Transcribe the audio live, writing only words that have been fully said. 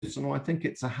personal. I think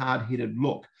it's a hard-headed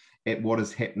look at what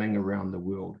is happening around the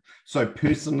world. So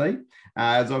personally,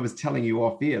 as I was telling you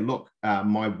off air, look,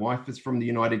 my wife is from the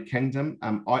United Kingdom.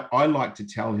 I like to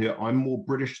tell her I'm more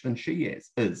British than she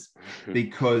is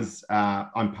because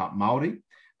I'm part Maori.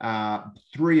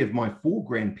 Three of my four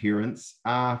grandparents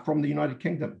are from the United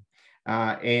Kingdom.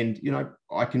 And, you know,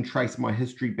 I can trace my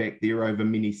history back there over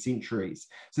many centuries.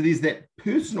 So there's that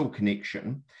personal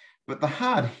connection, but the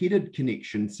hard-headed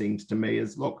connection seems to me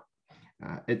is, look,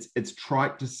 it's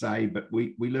trite to say, but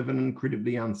we live in an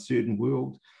incredibly uncertain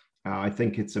world. I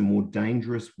think it's a more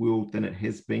dangerous world than it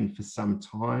has been for some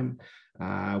time,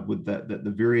 with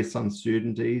the various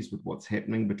uncertainties with what's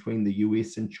happening between the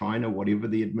US and China, whatever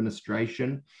the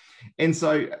administration. And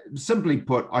so, simply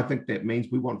put, I think that means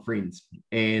we want friends.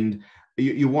 And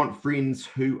you want friends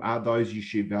who are those you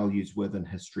share values with and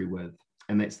history with.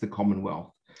 And that's the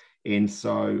Commonwealth. And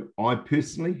so I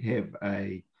personally have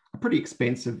a pretty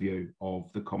expansive view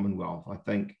of the Commonwealth. I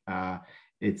think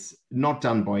it's not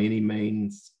done by any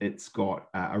means. It's got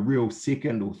a real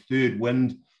second or third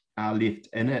wind left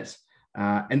in it.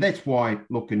 And that's why,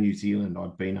 look, in New Zealand,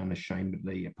 I've been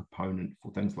unashamedly a proponent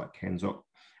for things like CANZUK,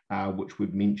 which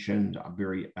we've mentioned. I'm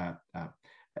very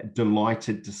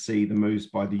delighted to see the moves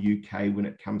by the UK when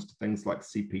it comes to things like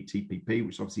CPTPP,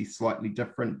 which is obviously slightly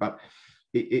different, but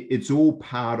it's all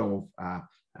part of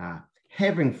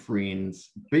having friends,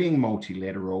 being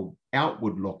multilateral,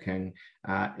 outward looking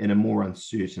in a more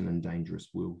uncertain and dangerous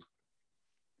world.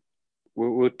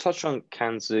 We'll touch on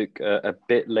CANZUK a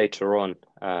bit later on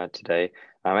today.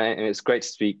 And it's great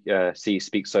to see you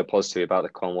speak so positively about the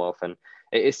Commonwealth. And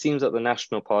it seems that the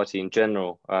National Party in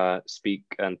general speak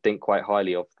and think quite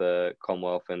highly of the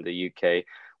Commonwealth and the UK.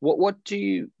 What do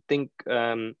you think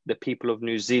the people of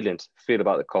New Zealand feel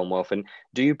about the Commonwealth? And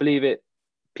do you believe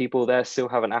people there still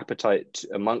have an appetite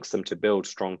amongst them to build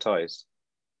strong ties?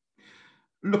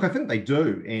 Look, I think they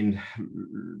do. And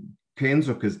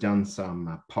CANZUK has done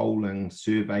some polling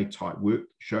survey type work,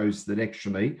 shows that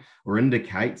actually, or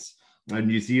indicates,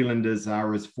 New Zealanders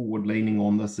are as forward-leaning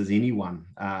on this as anyone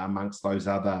amongst those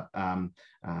other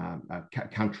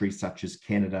countries such as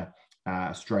Canada,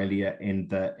 Australia, and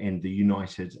the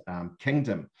United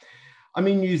Kingdom. I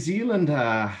mean, New Zealand,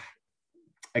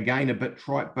 again, a bit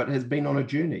trite, but has been on a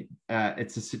journey.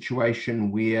 It's a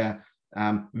situation where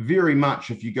very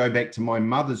much, if you go back to my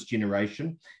mother's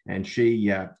generation, and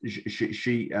she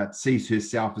sees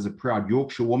herself as a proud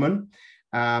Yorkshire woman,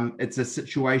 it's a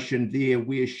situation there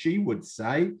where she would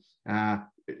say that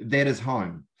is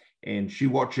home. And she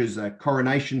watches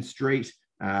Coronation Street,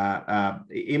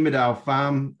 Emmerdale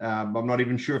Farm. I'm not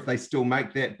even sure if they still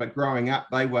make that, but growing up,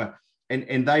 they were,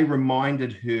 and they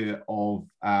reminded her of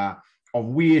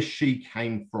where she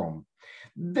came from.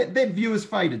 That view has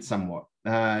faded somewhat.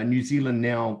 New Zealand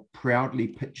now proudly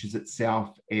pictures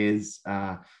itself as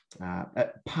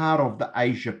part of the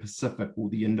Asia Pacific, or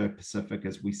the Indo-Pacific,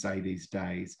 as we say these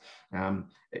days.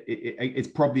 It's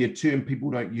probably a term people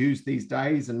don't use these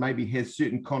days and maybe has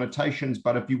certain connotations,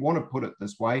 but if you want to put it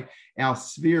this way, our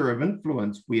sphere of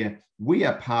influence where we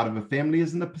are part of a family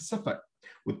is in the Pacific,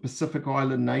 with Pacific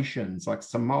Island nations like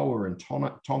Samoa and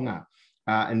Tonga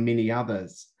and many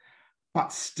others.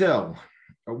 But still,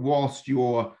 whilst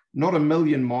you're not a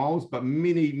million miles, but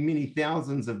many, many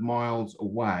thousands of miles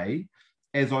away,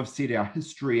 as I've said, our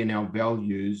history and our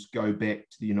values go back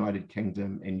to the United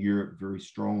Kingdom and Europe very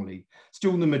strongly.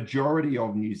 Still, the majority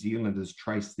of New Zealanders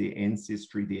trace their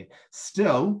ancestry there.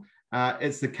 Still,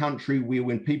 it's the country where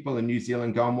when people in New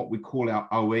Zealand go on what we call our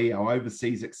OE, our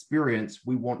overseas experience,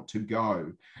 we want to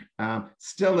go.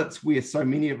 Still, it's where so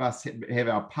many of us have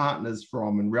our partners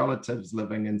from and relatives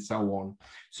living and so on.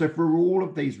 So for all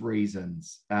of these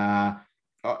reasons,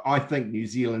 I think New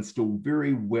Zealand's still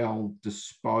very well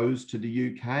disposed to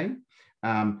the UK.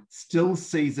 Still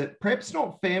sees it, perhaps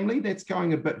not family, that's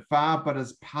going a bit far, but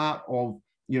as part of,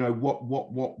 you know,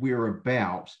 what we're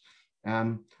about.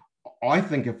 I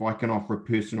think if I can offer a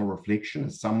personal reflection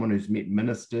as someone who's met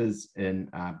ministers in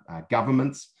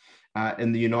governments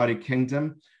in the United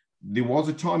Kingdom, there was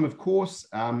a time, of course,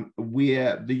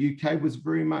 where the UK was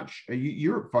very much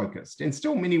Europe focused, and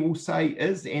still many will say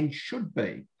is and should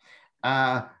be.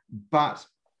 But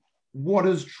what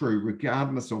is true,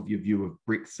 regardless of your view of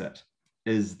Brexit,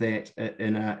 is that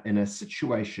in a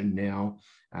situation now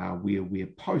where we're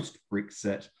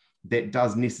post-Brexit, that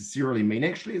does necessarily mean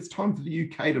actually it's time for the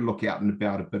UK to look out and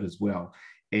about a bit as well.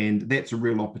 And that's a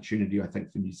real opportunity, I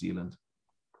think, for New Zealand.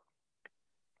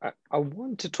 I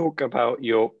want to talk about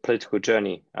your political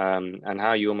journey and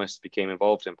how you almost became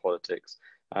involved in politics.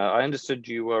 I understood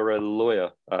you were a lawyer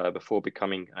before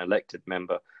becoming an elected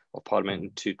member of Parliament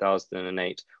in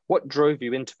 2008. What drove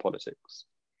you into politics?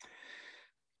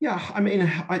 Yeah, I mean,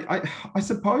 I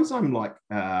suppose I'm like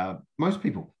most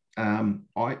people.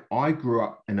 I grew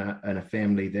up in a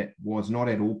family that was not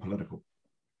at all political.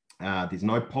 There's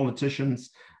no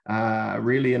politicians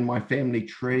really in my family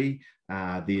tree.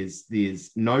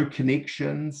 There's no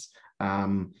connections.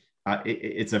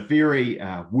 It's a very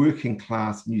working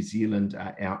class New Zealand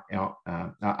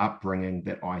upbringing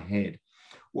that I had.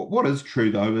 What is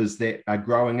true though is that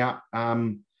growing up,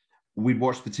 we'd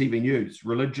watch the TV news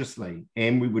religiously,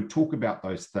 and we would talk about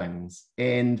those things.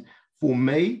 And for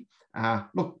me,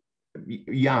 look,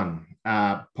 young,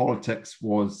 politics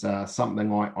was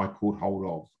something I caught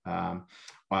hold of.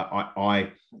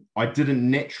 I didn't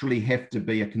naturally have to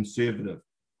be a conservative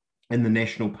in the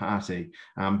National Party.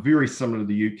 Very similar to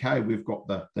the UK, we've got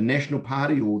the National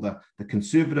Party or the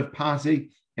Conservative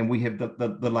Party, and we have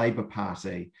the Labour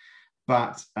Party.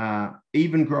 But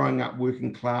even growing up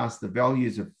working class, the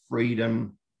values of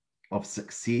freedom, of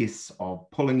success, of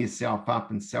pulling yourself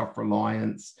up and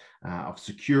self-reliance, of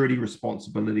security,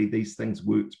 responsibility, these things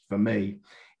worked for me.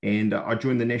 And I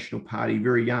joined the National Party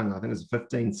very young. I think it was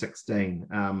 15, 16.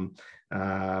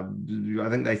 I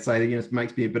think they say that, it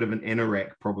makes me a bit of an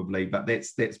anorak probably, but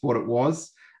that's what it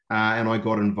was. And I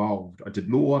got involved. I did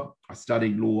law. I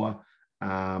studied law.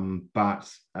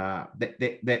 But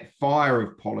that fire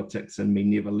of politics in me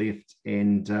never left.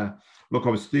 And look, I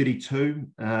was 32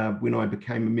 when I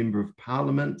became a member of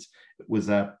Parliament. It was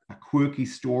a quirky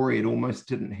story. It almost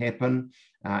didn't happen.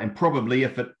 And probably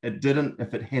if it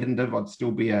hadn't, I'd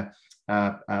still be a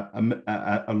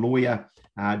lawyer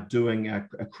doing a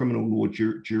criminal law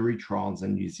jury trials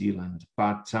in New Zealand.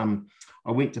 But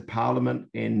I went to Parliament,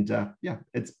 and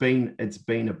it's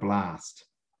been a blast.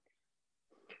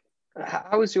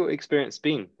 How has your experience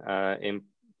been in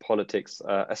politics,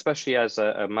 especially as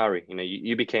a Maori?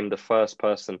 You became the first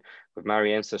person with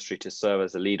Maori ancestry to serve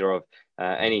as a leader of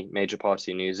any major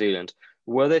party in New Zealand.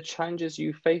 Were there challenges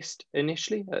you faced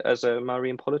initially as a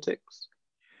Maori in politics?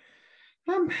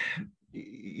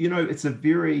 It's a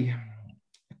very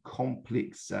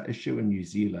complex issue in New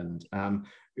Zealand.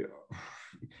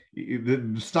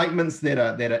 The statements that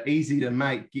are easy to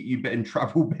make get you in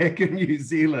trouble back in New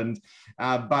Zealand,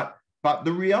 but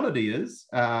the reality is,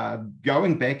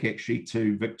 going back actually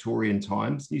to Victorian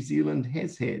times, New Zealand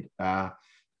has had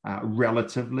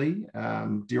relatively,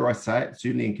 dare I say it,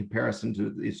 certainly in comparison to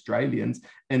the Australians,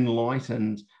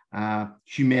 enlightened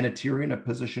humanitarian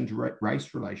opposition to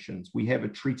race relations. We have a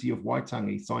Treaty of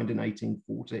Waitangi signed in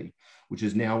 1840, which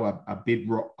is now a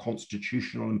bedrock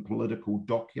constitutional and political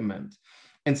document.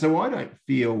 And so I don't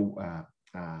feel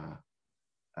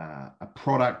a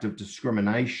product of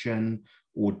discrimination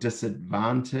or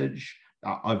disadvantage.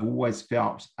 I've always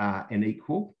felt an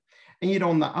equal. And yet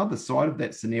on the other side of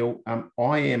that, Sunil,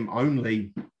 I am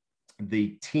only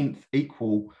the 10th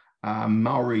equal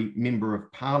Maori member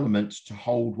of Parliament to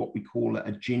hold what we call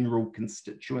a general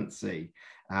constituency,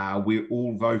 where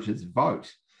all voters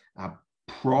vote.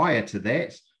 Prior to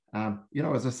that,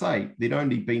 as I say, there'd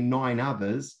only been 9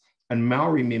 others, and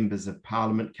Maori members of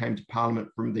Parliament came to Parliament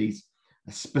from these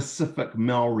specific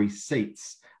Maori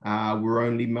seats where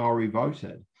only Maori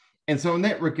voted. And so in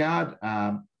that regard,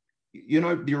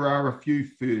 there are a few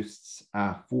firsts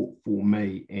for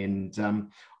me, and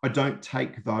I don't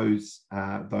take those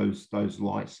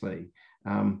lightly.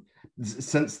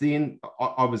 Since then,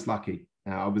 I was lucky.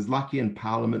 I was lucky in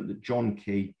Parliament that John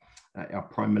Key, our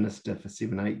Prime Minister for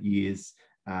 7-8 years,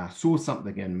 saw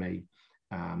something in me.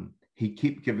 He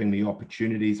kept giving me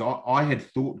opportunities. I had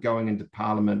thought going into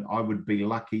Parliament I would be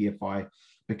lucky if I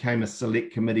became a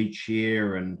select committee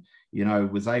chair and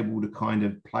was able to kind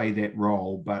of play that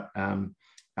role. But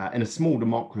in a small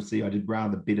democracy, I did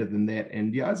rather better than that.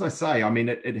 And as I say, I mean,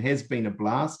 it has been a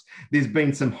blast. There's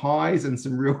been some highs and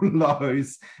some real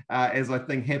lows, as I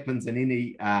think happens in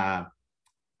any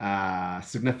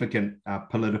significant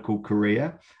political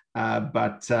career.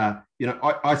 But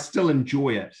I still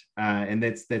enjoy it, and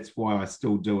that's why I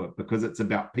still do it, because it's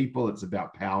about people, it's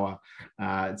about power,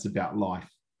 it's about life.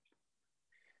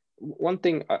 One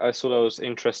thing I saw that was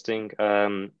interesting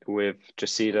with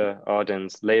Jacinda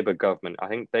Ardern's Labour government, I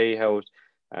think they held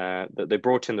that they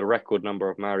brought in the record number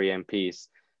of Maori MPs.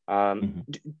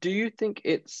 Do you think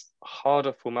it's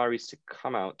harder for Maoris to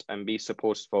come out and be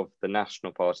supportive of the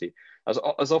National Party?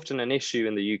 As often an issue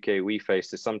in the UK we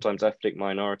face is sometimes ethnic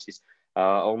minorities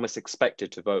are almost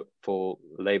expected to vote for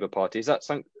the Labour Party. Is that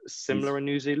something similar in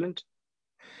New Zealand?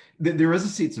 There is a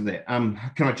sense of that.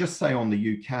 Can I just say on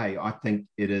the UK, I think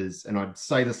it is, and I'd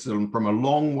say this from a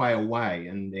long way away,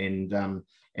 and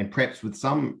and perhaps with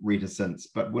some reticence.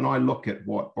 But when I look at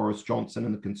what Boris Johnson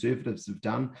and the Conservatives have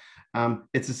done,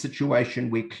 it's a situation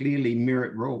where clearly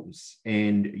merit rules.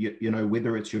 And,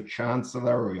 whether it's your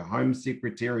Chancellor or your Home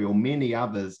Secretary or many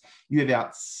others, you have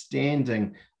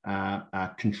outstanding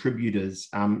contributors,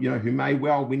 who may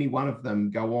well, any one of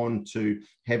them, go on to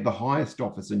have the highest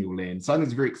office in your land. So I think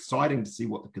it's very exciting to see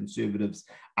what the Conservatives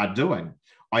are doing.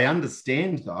 I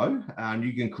understand, though, and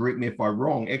you can correct me if I'm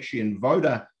wrong, actually in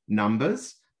voter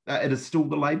numbers, it is still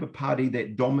the Labour Party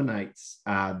that dominates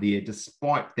there,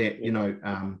 despite that,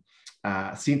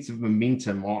 sense of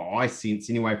momentum, I sense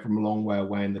anyway, from a long way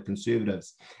away in the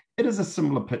Conservatives. It is a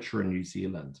similar picture in New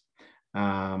Zealand.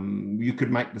 You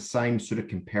could make the same sort of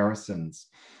comparisons.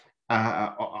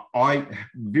 I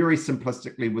very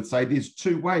simplistically would say there's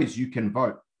two ways you can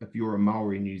vote if you're a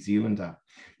Maori New Zealander.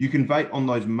 You can vote on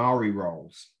those Maori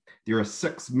rolls. There are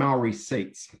 6 Maori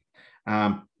seats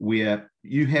where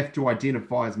you have to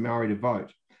identify as Maori to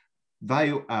vote.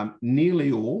 They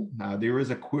nearly all, there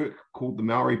is a quirk called the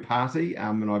Maori Party,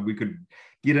 and we could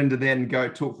get into that and go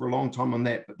talk for a long time on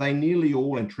that, but they nearly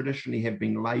all and traditionally have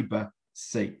been Labour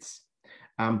seats.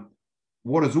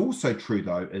 What is also true,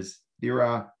 though, is there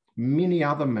are many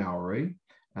other Maori,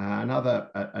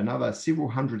 another several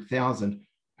 100,000,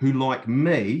 who, like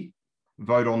me,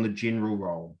 vote on the general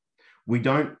roll. We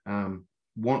don't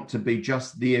want to be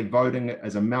just there voting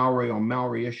as a Maori on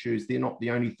Maori issues. They're not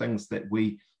the only things that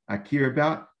we care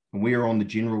about, and we're on the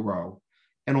general roll.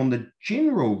 And on the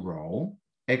general roll,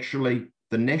 actually,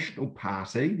 the National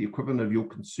Party, the equivalent of your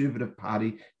Conservative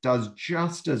Party, does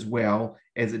just as well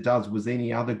as it does with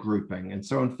any other grouping. And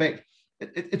so, in fact,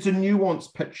 it's a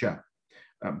nuanced picture.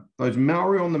 Those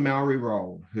Maori on the Maori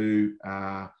roll who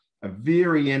are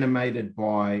very animated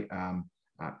by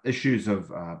issues of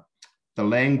the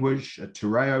language, te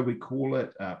reo we call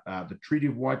it, the Treaty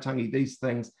of Waitangi, these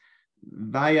things,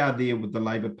 they are there with the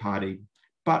Labour Party.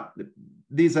 But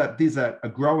there's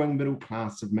a growing middle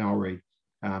class of Maori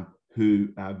who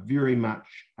are very much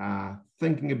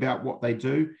thinking about what they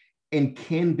do and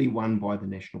can be won by the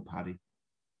National Party.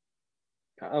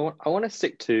 I want to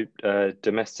stick to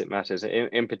domestic matters,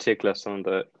 in particular some of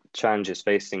the challenges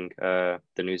facing the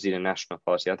New Zealand National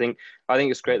Party. I think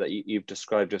it's great that you've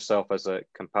described yourself as a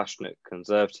compassionate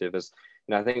conservative. As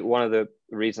I think one of the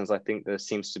reasons I think there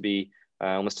seems to be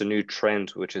almost a new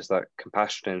trend, which is that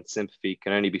compassion and sympathy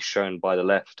can only be shown by the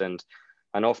left, and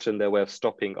often their way of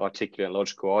stopping articulate and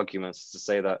logical arguments is to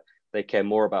say that they care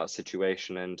more about a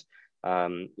situation, and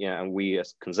and we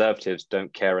as conservatives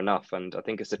don't care enough. And I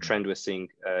think it's a trend we're seeing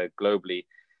globally.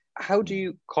 How do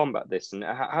you combat this, and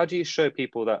how do you show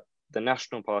people that the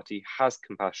National Party has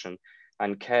compassion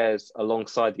and cares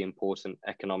alongside the important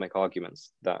economic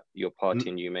arguments that your party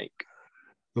and you make?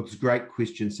 Look, it's a great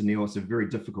question, Sunil. It's a very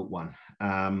difficult one.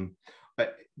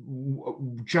 But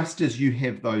just as you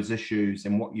have those issues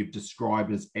and what you've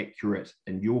described as accurate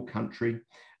in your country,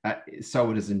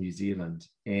 so it is in New Zealand.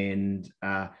 And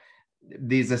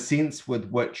there's a sense with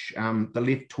which the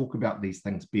left talk about these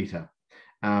things better.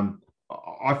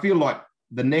 I feel like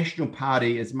the National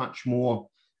Party is much more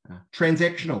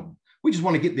transactional. We just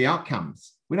want to get the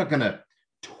outcomes. We're not going to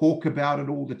talk about it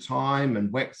all the time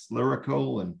and wax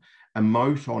lyrical and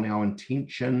emote on our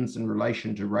intentions in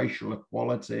relation to racial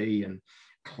equality and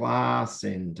class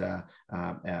and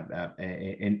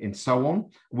so on.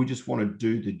 We just want to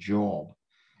do the job.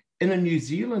 In a New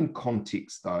Zealand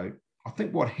context, though, I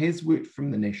think what has worked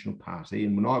from the National Party,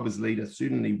 and when I was leader,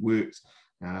 certainly worked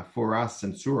for us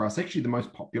and saw us actually the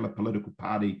most popular political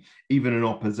party, even in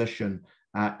opposition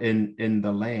in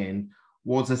the land,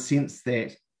 was a sense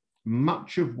that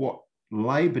much of what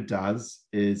Labour does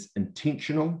is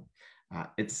intentional.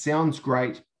 It sounds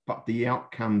great, but the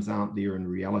outcomes aren't there in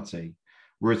reality.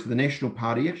 Whereas for the National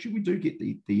Party, actually, we do get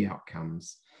the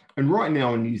outcomes. And right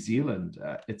now in New Zealand,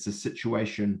 it's a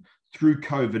situation through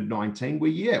COVID-19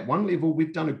 where, at one level,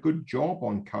 we've done a good job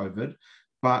on COVID,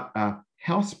 but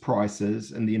house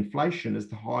prices and the inflation is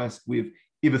the highest we've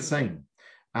ever seen,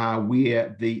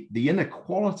 where the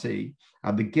inequality,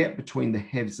 the gap between the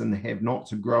haves and the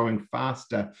have-nots are growing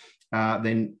faster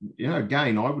than,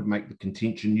 again, I would make the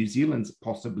contention New Zealand's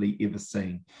possibly ever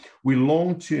seen. We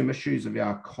long-term issues of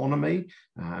our economy,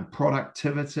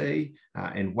 productivity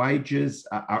and wages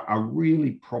are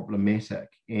really problematic.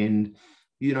 And,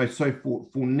 so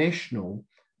for national,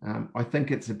 I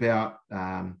think it's about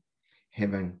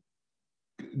having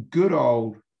good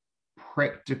old,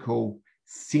 practical,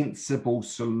 sensible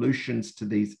solutions to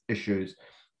these issues.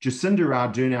 Jacinda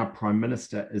Ardern, our Prime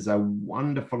Minister, is a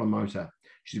wonderful emoter.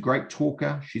 She's a great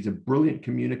talker. She's a brilliant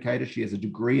communicator. She has a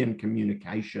degree in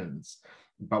communications.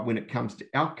 But when it comes to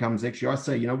outcomes, actually, I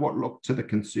say, you know what, look to the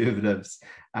Conservatives.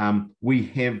 We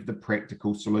have the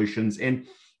practical solutions. And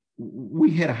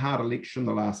we had a hard election,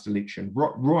 the last election.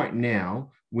 Right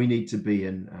now, we need to be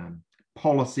in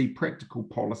practical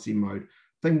policy mode,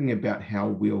 thinking about how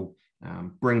we'll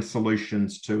bring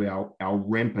solutions to our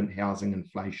rampant housing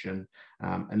inflation,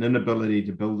 an inability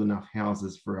to build enough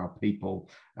houses for our people,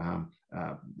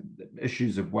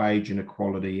 issues of wage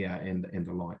inequality, and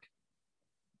the like.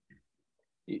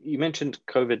 You mentioned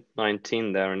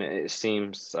COVID-19 there, and it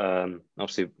seems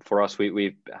obviously for us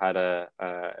we've had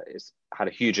it's had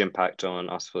a huge impact on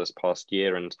us for this past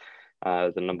year, and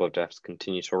the number of deaths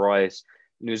continue to rise.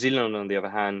 New Zealand, on the other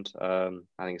hand, I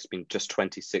think it's been just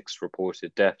 26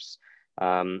 reported deaths.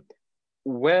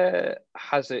 Where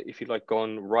has it, if you like,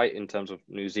 gone right in terms of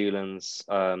New Zealand's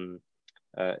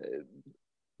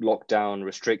lockdown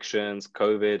restrictions,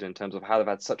 COVID, in terms of how they've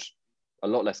had such a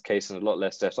lot less cases and a lot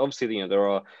less deaths? Obviously, you know, there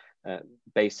are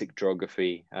basic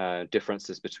geography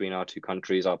differences between our two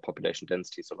countries. Our population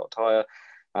density is a lot higher.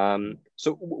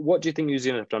 So what do you think New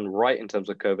Zealand have done right in terms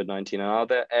of COVID-19? And are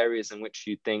there areas in which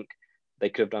you think they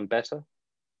could have done better?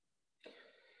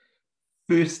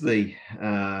 Firstly,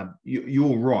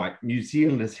 you're right. New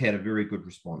Zealand has had a very good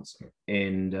response.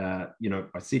 And, you know,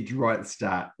 I said to you right at the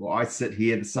start, well, I sit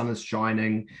here, the sun is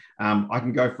shining. I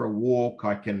can go for a walk.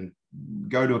 I can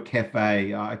go to a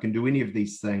cafe. I can do any of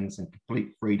these things in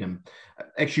complete freedom.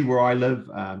 Actually, where I live,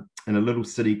 in a little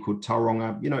city called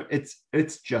Tauranga, you know,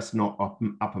 it's just not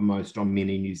uppermost on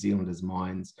many New Zealanders'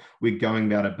 minds. We're going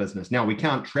about our business. Now, we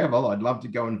can't travel. I'd love to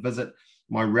go and visit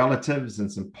my relatives and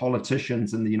some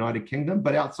politicians in the United Kingdom,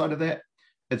 but outside of that,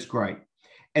 it's great.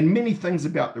 And many things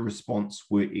about the response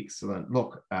were excellent.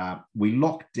 Look, we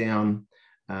locked down,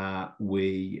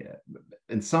 we,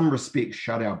 in some respects,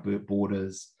 shut our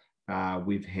borders.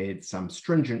 We've had some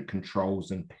stringent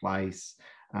controls in place,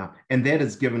 and that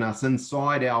has given us,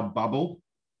 inside our bubble,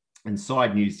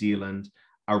 inside New Zealand,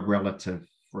 a relative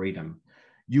freedom.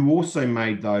 You also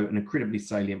made, though, an incredibly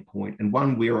salient point, and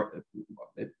one where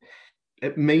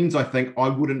it means, I think, I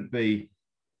wouldn't be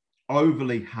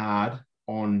overly hard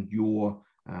on your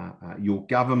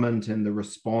government and the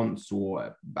response,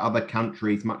 or other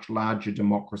countries, much larger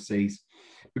democracies,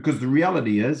 because the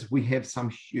reality is we have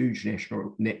some huge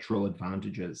natural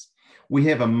advantages. We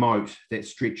have a moat that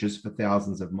stretches for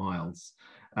thousands of miles.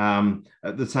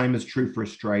 The same is true for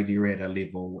Australia at a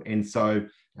level. And so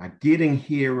getting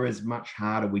here is much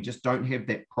harder. We just don't have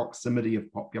that proximity of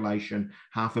population,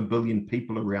 500 million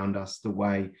people around us, the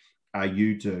way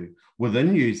you do.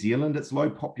 Within New Zealand, it's low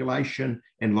population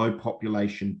and low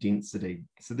population density.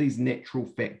 So these natural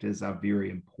factors are very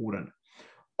important.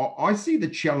 I see the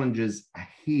challenges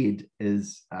ahead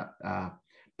as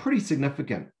pretty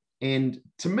significant. And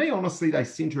to me, honestly, they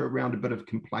center around a bit of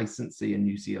complacency in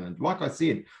New Zealand. Like I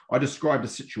said, I described a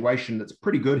situation that's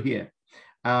pretty good here.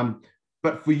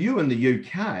 But for you in the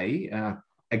UK,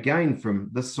 again,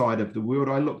 from this side of the world,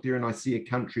 I look there and I see a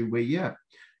country where, yeah,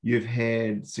 you've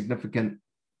had significant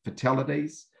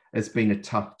fatalities. It's been a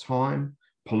tough time.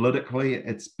 Politically,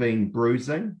 it's been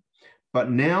bruising. But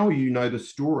now you know the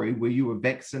story where you were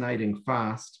vaccinating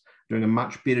fast, doing a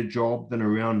much better job than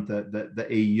around the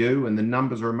EU, and the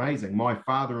numbers are amazing. My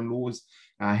father-in-law's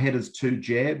had his 2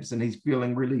 jabs, and he's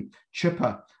feeling really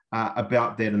chipper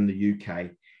about that in the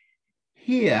UK.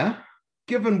 Here,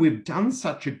 given we've done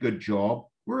such a good job,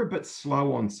 we're a bit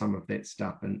slow on some of that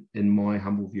stuff, in my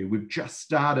humble view. We've just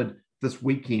started this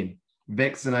weekend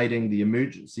vaccinating the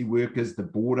emergency workers, the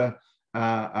border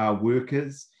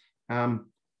workers,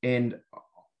 and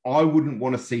I wouldn't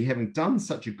want to see, having done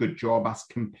such a good job, us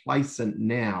complacent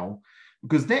now,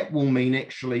 because that will mean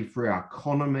actually for our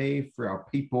economy, for our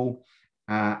people,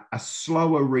 a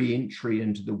slower re-entry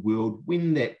into the world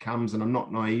when that comes. And I'm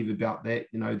not naive about that.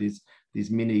 You know, there's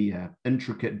many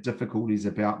intricate difficulties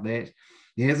about that.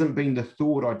 There hasn't been the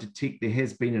thought I detect there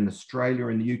has been in Australia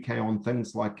and the UK on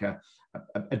things like a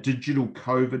digital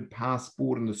COVID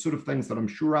passport, and the sort of things that I'm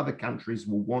sure other countries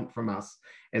will want from us.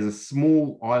 As a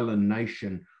small island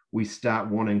nation, we start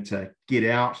wanting to get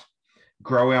out,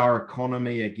 grow our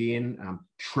economy again,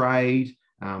 trade,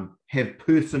 have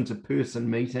person-to-person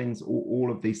meetings, all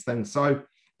of these things. So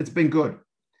it's been good.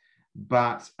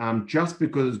 But just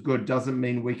because it's good doesn't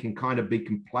mean we can kind of be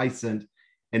complacent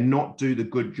and not do the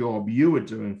good job you are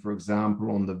doing, for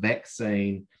example, on the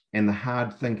vaccine and the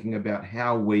hard thinking about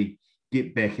how we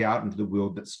get back out into the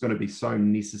world that's going to be so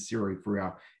necessary for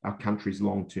our country's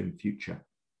long-term future.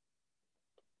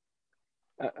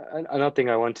 Another thing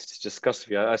I wanted to discuss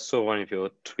with you, I saw one of your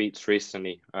tweets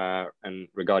recently and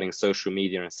regarding social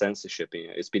media and censorship. You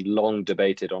know, it's been long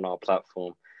debated on our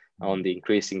platform on the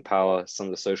increasing power some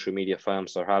of the social media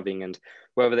firms are having, and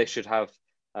whether they should have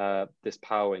this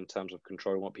power in terms of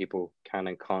controlling what people can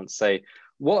and can't say.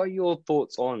 What are your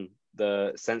thoughts on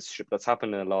the censorship that's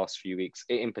happened in the last few weeks,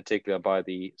 in particular by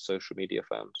the social media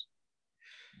firms?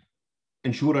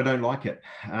 In short, I don't like it.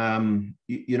 I'm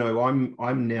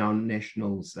now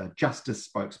National's justice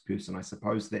spokesperson. I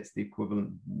suppose that's the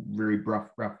equivalent, very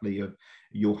roughly, of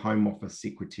your Home Office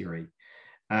secretary.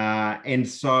 And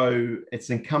so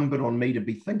it's incumbent on me to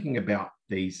be thinking about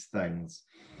these things.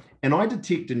 And I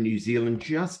detect in New Zealand,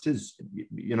 just as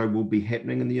will be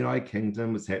happening in the United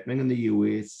Kingdom, it's happening in the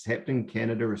US, it's happening in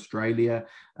Canada, Australia,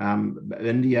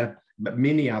 India, but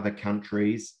many other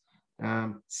countries.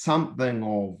 Something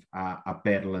of a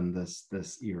battle in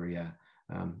this area.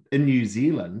 In New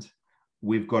Zealand,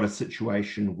 we've got a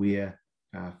situation where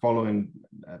following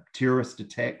terrorist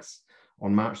attacks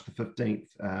on March the 15th,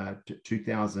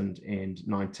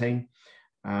 2019,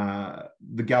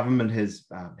 the government has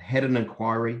had an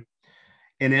inquiry.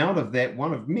 And out of that,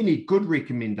 one of many good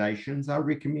recommendations are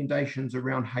recommendations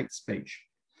around hate speech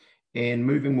and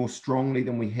moving more strongly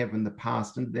than we have in the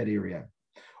past into that area.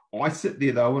 I sit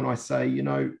there, though, and I say,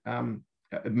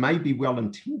 it may be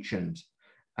well-intentioned,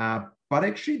 but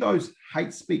actually those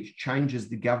hate speech changes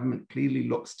the government clearly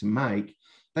looks to make,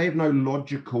 they have no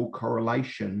logical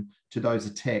correlation to those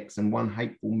attacks and one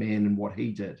hateful man and what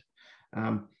he did.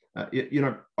 I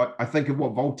think of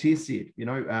what Voltaire said,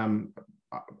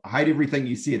 I hate everything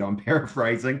you said, I'm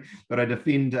paraphrasing, but I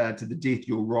defend to the death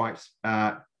your right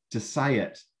to say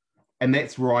it. And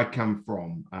that's where I come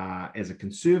from as a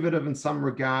conservative in some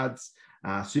regards,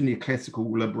 certainly a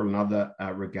classical liberal in other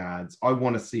regards. I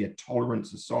want to see a tolerant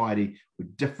society where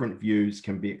different views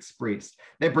can be expressed.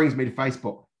 That brings me to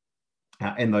Facebook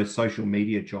and those social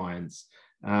media giants.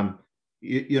 I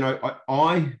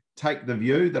take the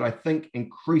view that I think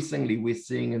increasingly we're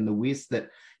seeing in the West that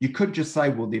you could just say,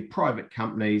 well, they're private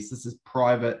companies, this is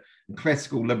private, and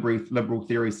classical liberal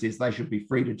theory says they should be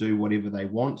free to do whatever they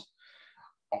want.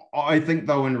 I think,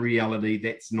 though, in reality,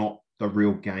 that's not the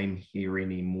real game here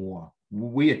anymore.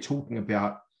 We are talking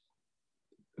about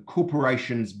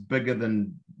corporations bigger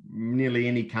than nearly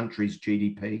any country's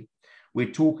GDP.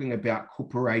 We're talking about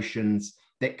corporations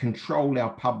that control our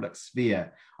public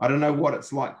sphere. I don't know what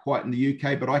it's like quite in the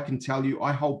UK, but I can tell you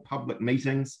I hold public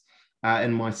meetings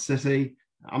in my city.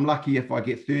 I'm lucky if I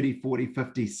get 30, 40,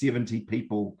 50, 70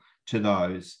 people to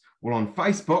those. Well, on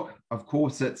Facebook, of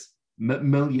course, it's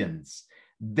millions.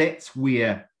 That's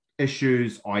where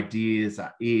issues, ideas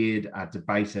are aired, are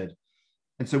debated.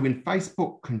 And so when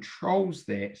Facebook controls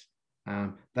that,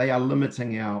 they are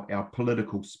limiting our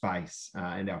political space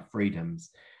and our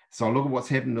freedoms. So I look at what's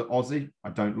happened to Aussie.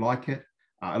 I don't like it.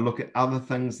 I look at other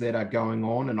things that are going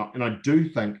on. And I do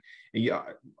think,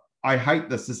 I hate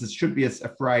this. This should be a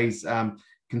phrase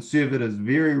conservatives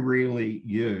very rarely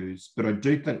use, but I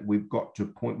do think we've got to a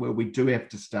point where we do have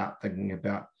to start thinking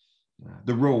about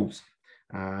the rules.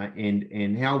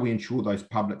 And how we ensure those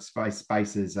public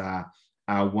spaces are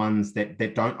ones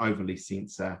that don't overly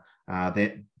censor,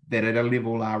 that at a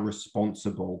level are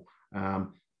responsible.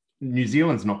 New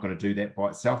Zealand's not going to do that by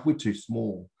itself. We're too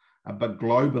small. But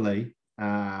globally,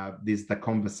 there's the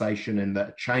conversation and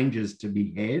the changes to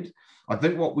be had. I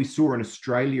think what we saw in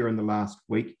Australia in the last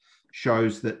week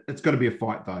shows that it's going to be a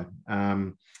fight, though.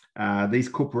 These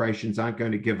corporations aren't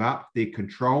going to give up their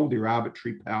control, their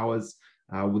arbitrary powers,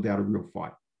 without a real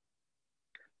fight.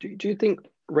 Do you think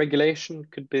regulation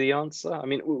could be the answer? I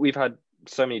mean, we've had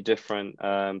so many different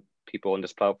people on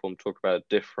this platform talk about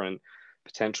different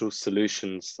potential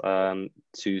solutions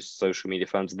to social media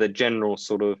firms. The general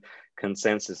sort of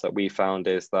consensus that we found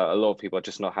is that a lot of people are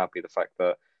just not happy with the fact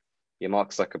that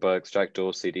Mark Zuckerberg, Jack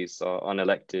Dorsey, these are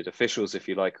unelected officials, if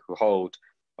you like, who hold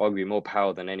arguably more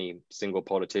power than any single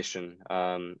politician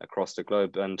across the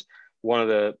globe. And one of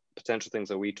the potential things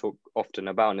that we talk often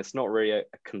about, and it's not really a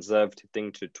conservative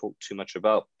thing to talk too much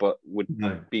about, but would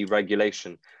be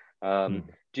regulation. Do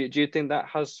you think that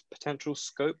has potential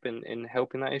scope in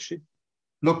helping that issue?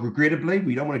 Look, regrettably,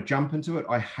 we don't want to jump into it.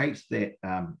 I hate that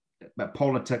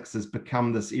politics has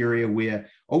become this area where,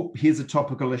 here's a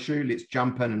topical issue, let's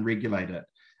jump in and regulate it.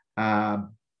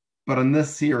 But in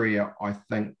this area, I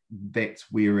think that's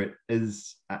where it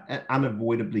is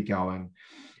unavoidably going.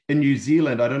 In New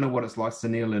Zealand, I don't know what it's like,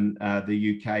 Sunil, in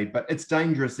the UK, but it's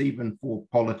dangerous even for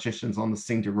politicians on the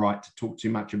centre right to talk too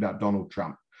much about Donald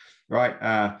Trump, right?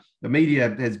 The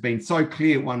media has been so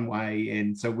clear one way,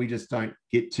 and so we just don't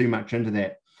get too much into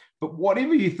that. But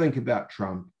whatever you think about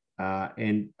Trump,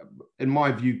 and in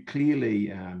my view,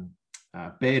 clearly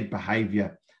bad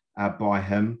behaviour by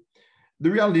him, the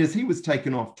reality is he was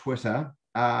taken off Twitter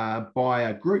by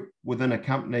a group within a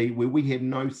company where we have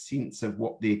no sense of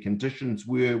what their conditions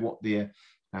were, what their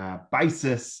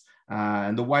basis,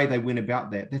 and the way they went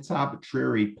about that. That's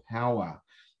arbitrary power.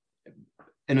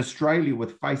 In Australia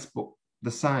with Facebook,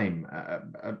 the same,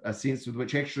 a sense of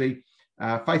which actually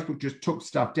Facebook just took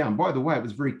stuff down. By the way, it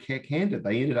was very cack-handed.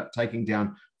 They ended up taking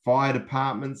down fire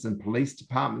departments and police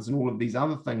departments and all of these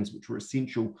other things which were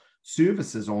essential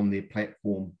services on their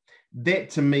platform. That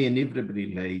to me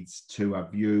inevitably leads to a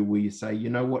view where you say, you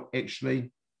know what,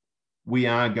 actually, we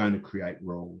are going to create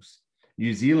rules.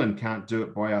 New Zealand can't do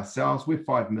it by ourselves. We're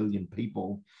 5 million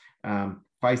people.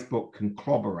 Facebook can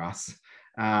clobber us.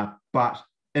 But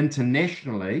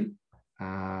internationally,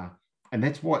 and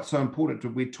that's why it's so important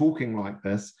that we're talking like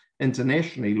this,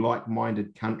 internationally,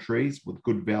 like-minded countries with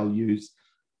good values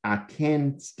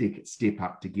can step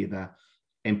up together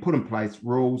and put in place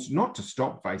rules, not to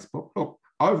stop Facebook. Look,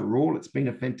 overall, it's been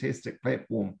a fantastic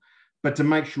platform, but to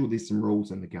make sure there's some rules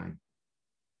in the game.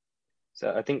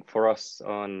 So I think for us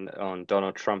on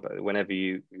Donald Trump, whenever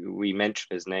we mention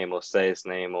his name or say his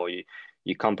name, or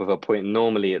you come up with a point,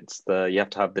 normally it's you have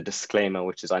to have the disclaimer,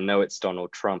 which is, I know it's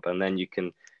Donald Trump, and then you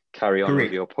can carry on Correct.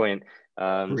 with your point.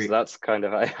 So that's kind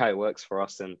of how it works for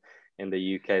us in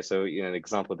the UK. So, an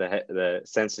example, the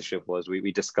censorship was,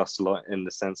 we discussed a lot in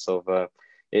the sense of it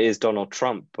is Donald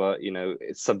Trump, but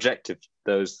it's subjective,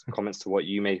 those comments, to what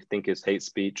you may think is hate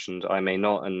speech and I may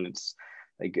not, and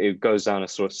it goes down a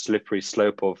sort of slippery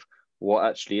slope of what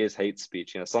actually is hate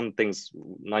speech. Some things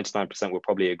 99% will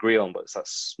probably agree on, but it's that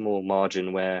small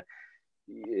margin where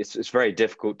it's very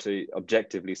difficult to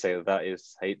objectively say that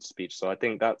is hate speech. So I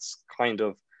think that's kind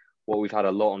of what we've had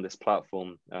a lot on this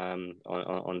platform,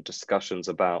 on discussions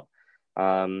about.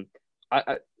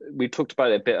 We talked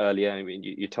about it a bit earlier. I mean,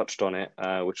 you touched on it,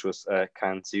 which was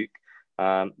Cansuk.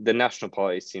 The National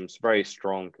Party seems very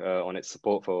strong on its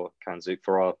support for Cansuk.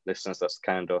 For our listeners, that's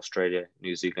Canada, Australia,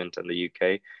 New Zealand, and the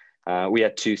UK. We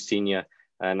had two senior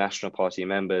National Party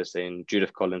members in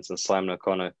Judith Collins and Simon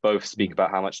O'Connor both speak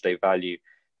about how much they value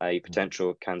a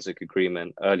potential Cansuk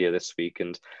agreement earlier this week.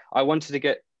 And I wanted to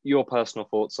get your personal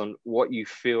thoughts on what you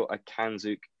feel a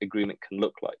Cansuk agreement can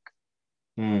look like.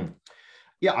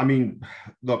 Yeah, I mean,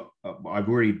 look, I've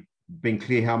already been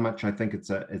clear how much I think it's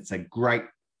a great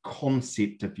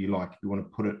concept, if you like, if you want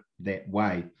to put it that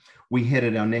way. We had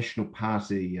at our National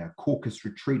Party caucus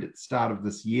retreat at the start of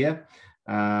this year,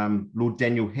 Lord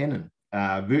Daniel Hannan,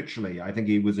 virtually. I think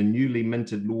he was a newly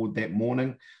minted Lord that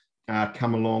morning,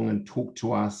 come along and talk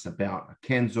to us about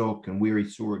Cansuk and where he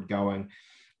saw it going.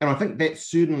 And I think that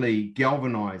certainly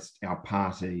galvanized our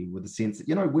party with the sense that,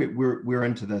 we're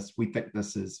into this. We think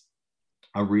this is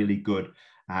a really good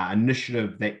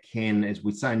initiative that can, as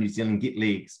we say in New Zealand, get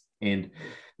legs and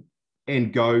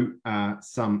go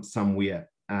somewhere.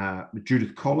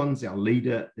 Judith Collins, our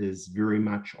leader, is very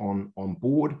much on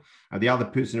board. The other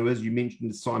person who is, you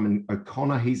mentioned, Simon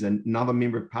O'Connor. He's another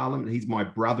member of Parliament. He's my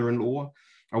brother-in-law.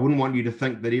 I wouldn't want you to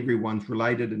think that everyone's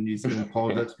related in New Zealand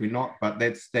politics. We're not, but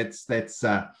that is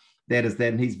that.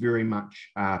 And he's very much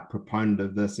a proponent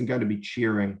of this and going to be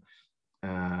chairing,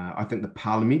 I think, the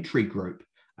parliamentary group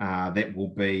that will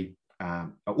be,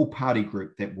 all-party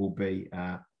group that will be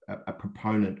a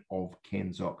proponent of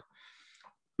Cansuk.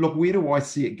 Look, where do I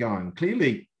see it going?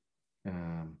 Clearly,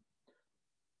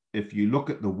 if you look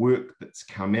at the work that's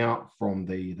come out from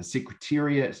the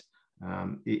Secretariat,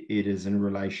 it is in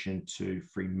relation to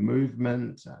free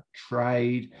movement,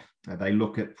 trade. They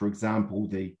look at, for example,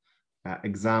 the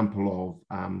example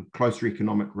of closer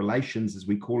economic relations, as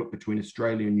we call it, between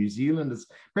Australia and New Zealand, is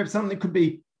perhaps something that could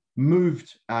be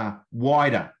moved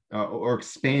wider or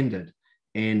expanded.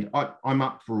 And I'm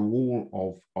up for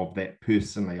all of that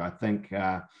personally. I think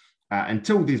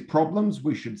until there's problems,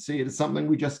 we should see it as something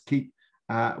we just keep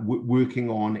working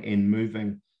on and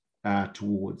moving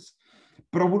towards.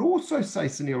 But I would also say,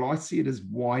 Sunil, I see it as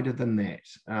wider than that.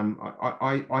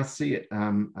 I see it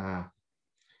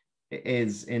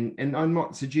as, and I'm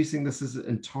not suggesting this is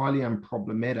entirely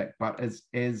unproblematic, but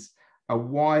as a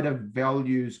wider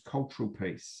values cultural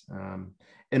piece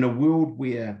in a world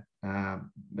where,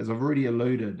 as I've already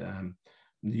alluded,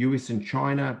 the US and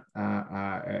China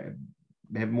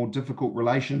have more difficult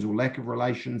relations or lack of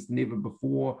relations than ever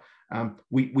before.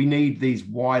 We need these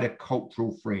wider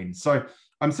cultural friends. So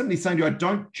I'm simply saying to you, I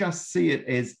don't just see it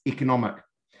as economic.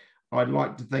 I'd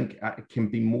like to think it can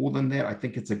be more than that. I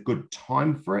think it's a good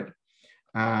time for it,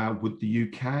 with the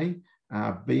UK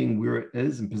being where it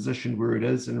is and positioned where it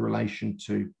is in relation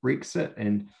to Brexit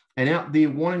and out there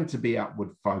wanting to be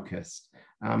outward focused.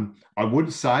 I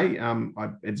would say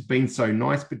it's been so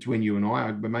nice between you and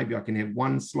I, but maybe I can have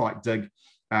one slight dig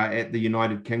at the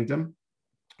United Kingdom.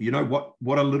 you know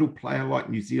what a little player like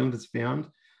New Zealand has found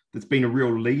that's been a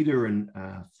real leader in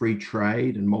free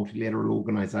trade and multilateral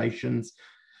organizations,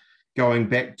 going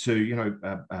back to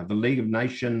the League of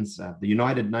Nations, the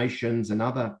United Nations, and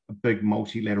other big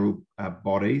multilateral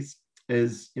bodies,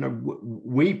 is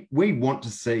we want to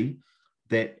see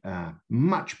that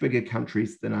much bigger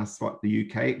countries than us, like the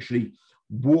UK, actually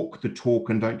walk the talk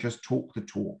and don't just talk the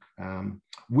talk.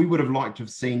 We would have liked to have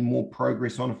seen more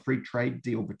progress on a free trade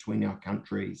deal between our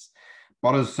countries,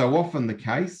 but as so often the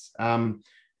case,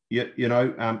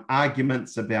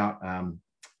 arguments about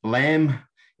lamb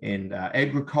and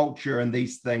agriculture and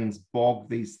these things bog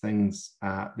these things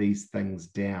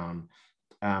down.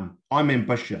 I'm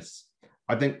ambitious.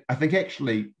 I think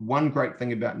actually one great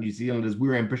thing about New Zealand is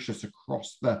we're ambitious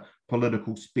across the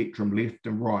political spectrum, left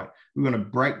and right. We're going to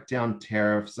break down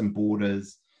tariffs and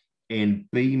borders and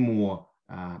be more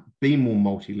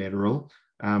multilateral.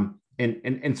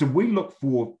 And so we look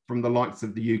for, from the likes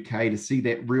of the UK, to see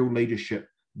that real leadership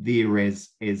there as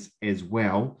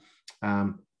well.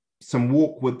 Some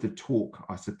walk with the talk,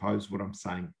 I suppose, what I'm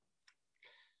saying.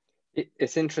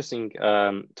 It's interesting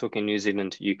talking New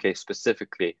Zealand to UK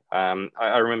specifically.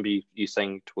 I remember you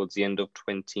saying towards the end of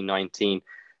 2019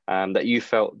 that you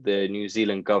felt the New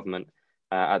Zealand government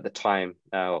at the time,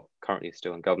 currently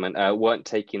still in government, weren't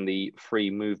taking the free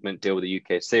movement deal with the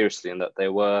UK seriously, and that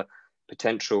there were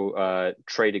potential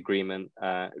trade agreements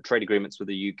with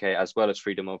the UK, as well as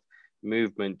freedom of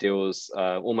movement deals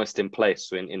almost in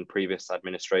place in previous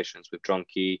administrations, with John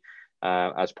Key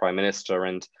as Prime Minister,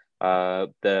 and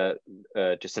the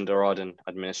Jacinda Ardern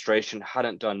administration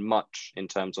hadn't done much in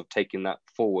terms of taking that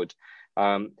forward.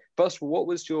 First of all, what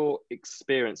was your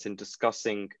experience in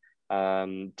discussing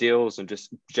deals and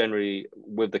just generally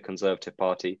with the Conservative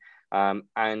Party?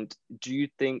 And do you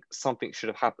think something should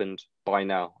have happened by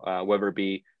now, whether it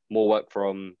be more work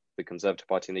from the Conservative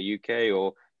Party in the UK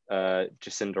or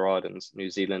Jacinda Ardern's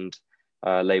New Zealand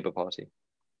Labour Party?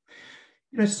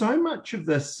 So much of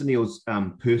this, Neil's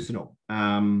personal,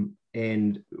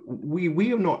 and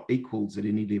we are not equals at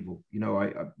any level.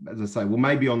 As I say, well,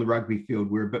 maybe on the rugby field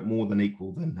we're a bit more than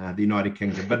equal than the United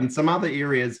Kingdom, but in some other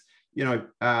areas,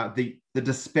 the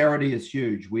disparity is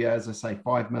huge. We are, as I say,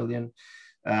 5 million.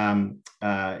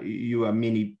 You are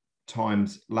many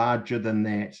times larger than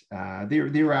that.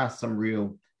 There are some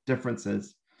real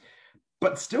differences.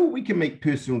 But still, we can make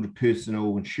personal to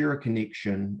personal and share a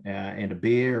connection and a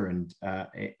beer and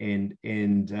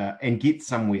get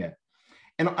somewhere.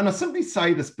 And I simply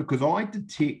say this because I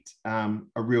detect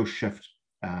a real shift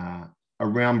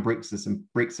around Brexit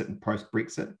and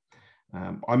post-Brexit.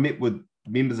 I met with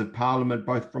members of Parliament,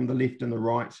 both from the left and the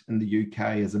right in the UK,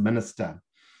 as a minister.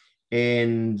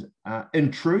 And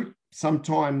in truth,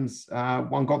 sometimes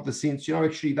one got the sense,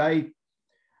 actually they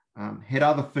had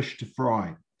other fish to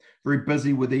fry. Very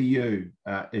busy with EU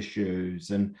issues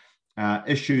and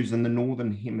issues in the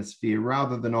Northern Hemisphere,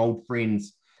 rather than old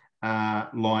friends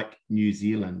like New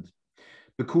Zealand.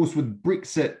 Because with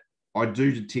Brexit, I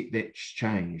do detect that's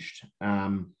changed.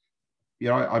 I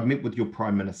met with your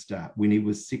Prime Minister when he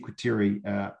was Secretary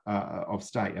of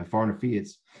State, Foreign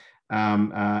Affairs.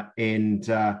 I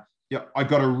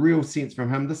got a real sense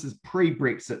from him, this is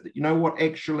pre-Brexit, that,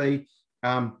 actually,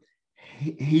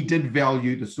 he did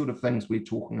value the sort of things we're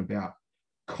talking about: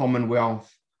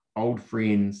 Commonwealth, old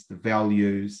friends, the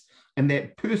values, and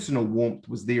that personal warmth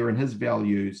was there in his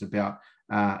values about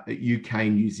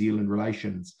UK-New Zealand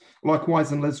relations.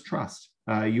 Likewise in Liz Truss,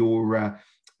 your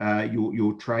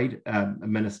trade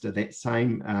minister, that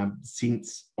same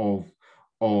sense of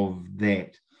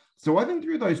that. So I think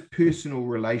through those personal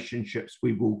relationships,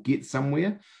 we will get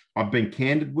somewhere. I've been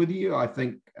candid with you. I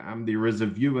think there is a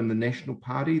view in the National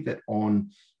Party that on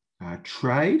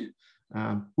trade,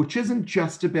 which isn't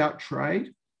just about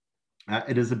trade,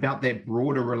 it is about that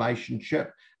broader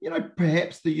relationship.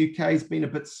 Perhaps the UK has been a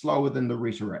bit slower than the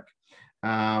rhetoric,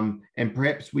 and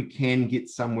perhaps we can get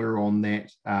somewhere on that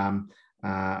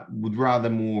with rather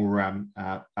more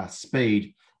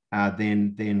speed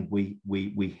than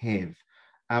we have.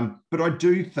 But I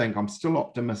do think I'm still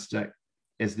optimistic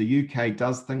as the UK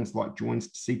does things like joins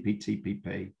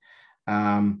CPTPP,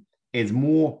 as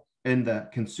more in the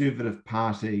Conservative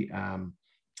Party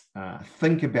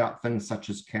think about things such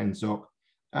as CANZOC,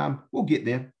 we'll get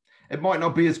there. It might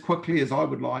not be as quickly as I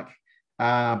would like,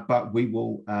 but we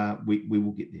will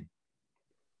get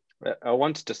there. I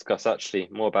want to discuss actually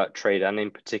more about trade, and in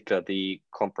particular the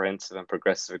Comprehensive and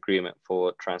Progressive Agreement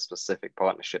for Trans-Pacific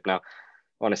Partnership. Now,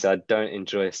 honestly, I don't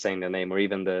enjoy saying the name or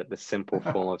even the simple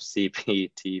form of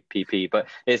CPTPP, but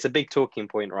it's a big talking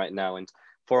point right now. And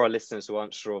for our listeners who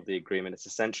aren't sure of the agreement, it's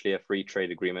essentially a free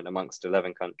trade agreement amongst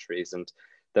 11 countries. And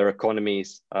their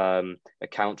economies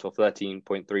account for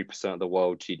 13.3% of the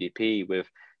world GDP, with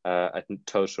a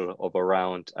total of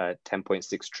around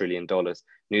 $10.6 trillion.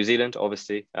 New Zealand,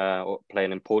 obviously, play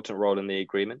an important role in the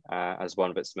agreement as one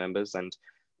of its members, and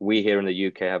we here in the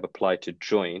UK have applied to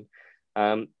join.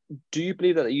 Do you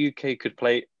believe that the UK could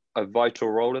play a vital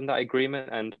role in that agreement?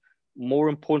 And more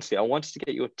importantly, I wanted to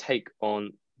get your take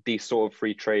on these sort of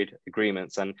free trade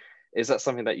agreements. And is that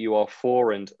something that you are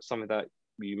for, and something that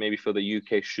you maybe feel the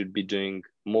UK should be doing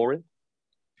more in?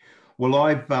 Well,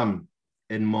 I've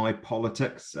in my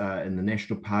politics in the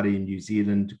National Party in New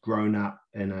Zealand grown up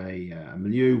in a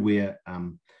milieu where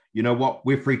you know what,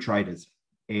 we're free traders,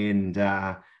 and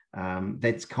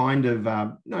that's kind of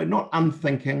no, not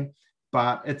unthinking,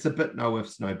 but it's a bit no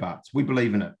ifs, no buts. We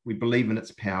believe in it. We believe in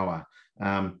its power.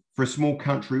 For a small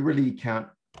country, really,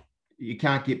 you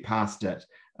can't get past it.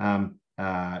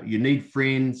 You need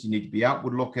friends. You need to be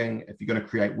outward looking if you're going to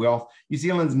create wealth. New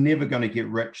Zealand's never going to get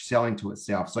rich selling to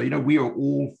itself. So, you know, we are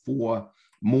all for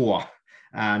more,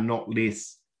 not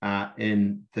less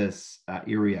in this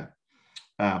area.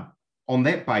 On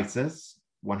that basis,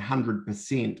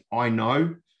 100%, I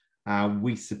know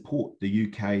we support the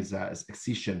UK's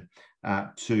accession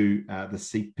to the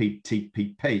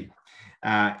CPTPP.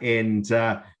 And,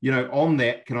 you know, on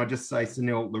that, can I just say,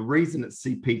 Sunil, the reason it's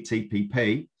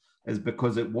CPTPP is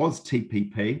because it was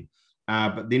TPP,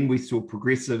 but then we saw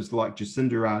progressives like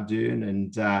Jacinda Ardern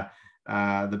and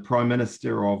the Prime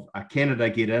Minister of Canada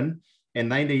get in,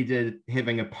 and they needed,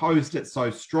 having opposed it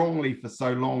so strongly for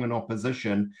so long in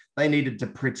opposition, they needed to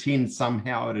pretend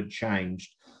somehow it had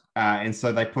changed. And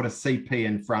so they put a CP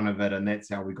in front of it, and that's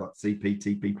how we got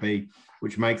CPTPP,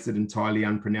 which makes it entirely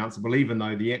unpronounceable, even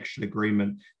though the actual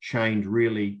agreement changed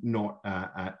really not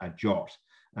a jot.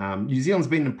 New Zealand's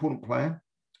been an important player.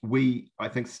 We, I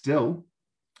think, still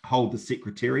hold the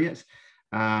Secretariat,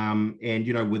 and,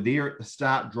 you know, we're there at the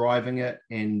start driving it,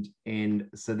 and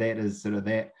so that is sort of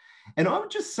that. And I would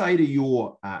just say to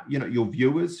your, you know, your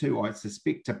viewers, who I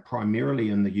suspect are primarily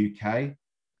in the UK,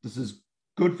 this is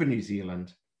good for New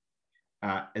Zealand.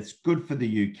 It's good for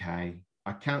the UK.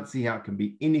 I can't see how it can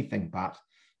be anything but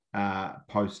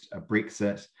post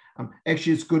Brexit.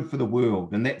 Actually, it's good for the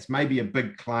world, and that's maybe a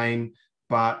big claim,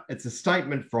 but it's a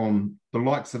statement from the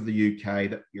likes of the UK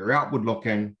that you're outward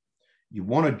looking, you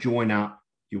want to join up,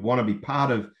 you want to be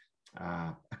part of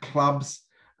clubs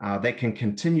that can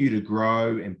continue to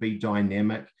grow and be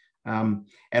dynamic. And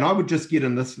I would just get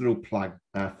in this little plug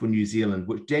for New Zealand,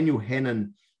 which Daniel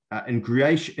Hannan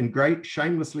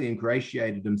shamelessly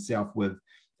ingratiated himself with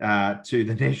to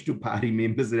the National Party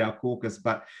members at our caucus,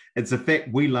 but it's a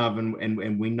fact we love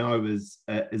and we know is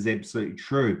absolutely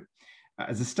true.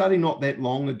 There's a study not that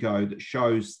long ago that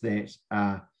shows that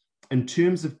in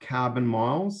terms of carbon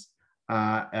miles,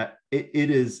 it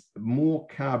is more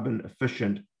carbon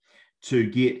efficient to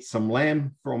get some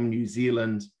lamb from New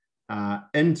Zealand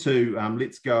into,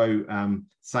 let's go,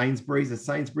 Sainsbury's. Is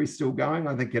Sainsbury's still going?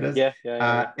 I think it is.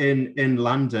 Yeah. In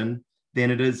London than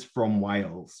it is from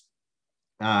Wales.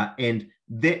 And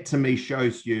that to me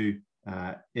shows you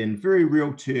in very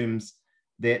real terms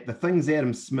that the things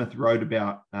Adam Smith wrote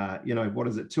about, you know, what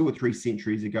is it, 2 or 3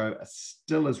 centuries ago, are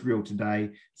still as real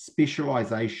today.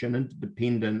 Specialization,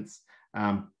 interdependence,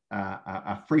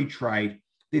 free trade,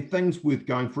 they're things worth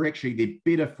going for. Actually, they're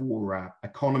better for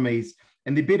economies,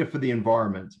 and they're better for the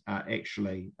environment,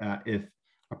 actually, if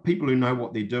people who know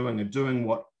what they're doing are doing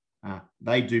what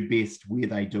they do best where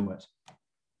they do it.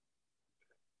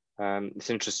 It's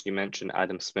interesting you mentioned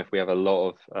Adam Smith. We have a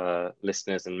lot of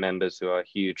listeners and members who are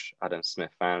huge Adam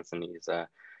Smith fans, and he's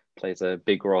plays a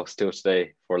big role still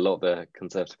today for a lot of the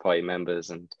Conservative Party members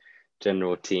and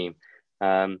general team.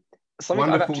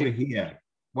 Wonderful to hear.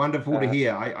 Wonderful to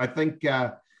hear. I think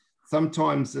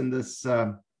sometimes in this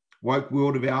woke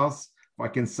world of ours, if I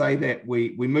can say that,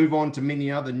 we move on to many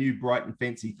other new, bright and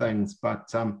fancy things.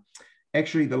 But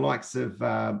actually the likes of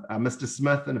Mr.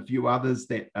 Smith and a few others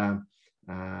that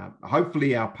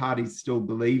hopefully our parties still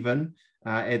believe in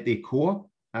at their core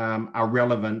are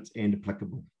relevant and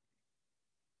applicable.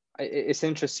 It's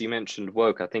interesting you mentioned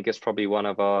woke. I think it's probably one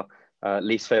of our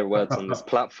least favorite words on this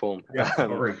platform. Yeah,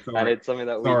 sorry. And it's something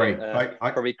that we get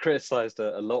probably criticized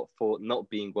a lot for not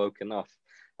being woke enough.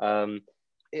 And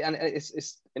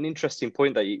it's an interesting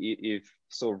point that you've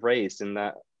sort of raised, in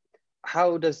that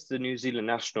how does the New Zealand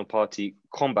National Party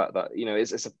combat that? You know,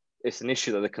 it's an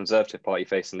issue that the Conservative Party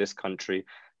face in this country,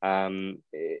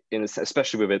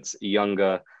 especially with its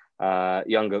younger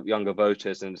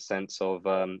voters, in the sense of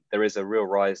there is a real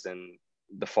rise in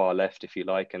the far left, if you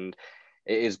like, and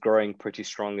it is growing pretty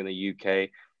strong in the UK.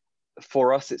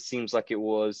 for us, it seems like it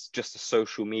was just a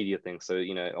social media thing. So,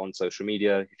 on social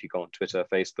media, if you go on Twitter,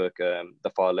 Facebook, the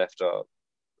far left are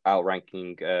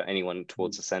outranking anyone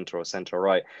towards the center or center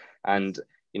right. And,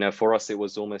 for us, it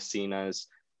was almost seen as,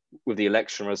 with the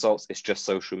election results, it's just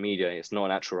social media. It's not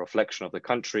an actual reflection of the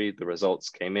country. The results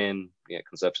came in,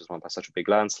 Conservatives won by such a big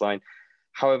landslide.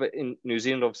 However, in New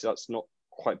Zealand, obviously, that's not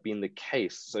quite been the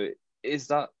case. So is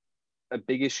that a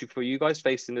big issue for you guys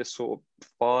facing this sort of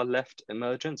far left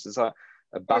emergence? Is that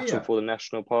a battle for the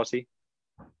National Party?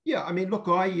 Yeah, I mean, look,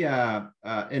 I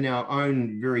in our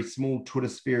own very small Twitter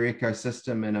sphere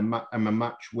ecosystem, and I'm a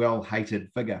much well-hated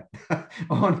figure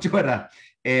on Twitter,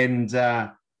 and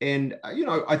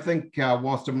I think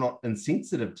whilst I'm not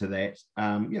insensitive to that,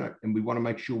 and we want to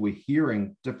make sure we're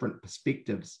hearing different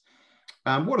perspectives.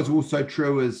 What is also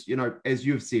true is, as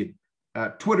you've said,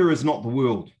 Twitter is not the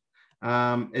world.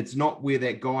 It's not where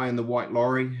that guy in the white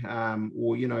lorry,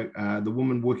 or the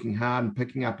woman working hard and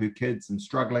picking up her kids and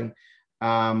struggling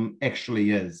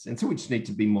actually is. And so we just need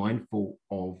to be mindful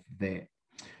of that.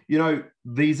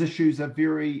 These issues are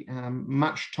very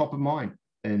much top of mind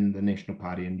in the National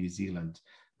Party in New Zealand.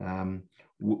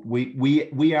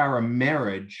 We are a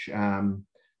marriage,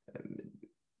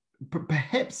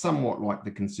 perhaps somewhat like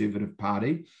the Conservative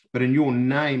Party, but in your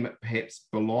name it perhaps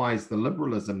belies the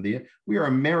liberalism there. We are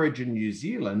a marriage in New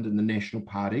Zealand in the National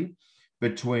Party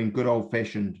between good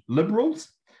old-fashioned liberals,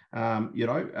 and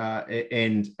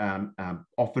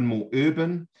often more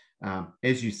urban,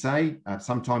 as you say,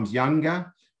 sometimes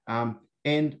younger,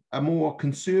 and a more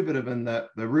conservative in the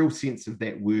real sense of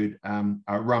that word,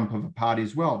 a rump of a party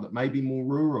as well, that may be more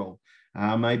rural,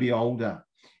 maybe older.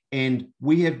 And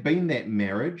we have been that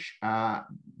marriage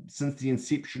since the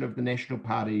inception of the National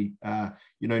Party,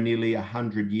 nearly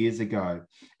 100 years ago.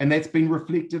 And that's been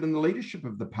reflected in the leadership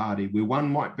of the party, where one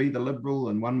might be the liberal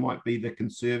and one might be the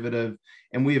conservative.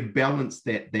 And we have balanced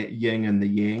that yin and the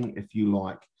yang, if you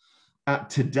like.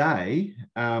 Today,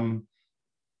 as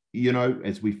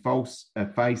we face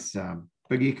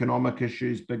big economic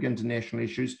issues, big international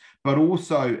issues, but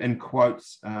also, in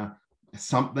quotes,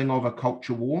 something of a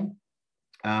culture war.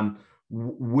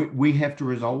 We have to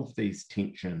resolve these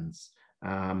tensions.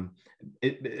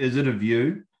 Is it a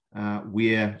view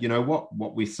where,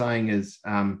 what we're saying is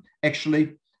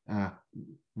actually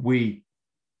we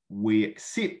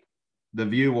accept the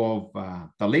view of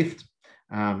the left,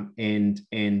 and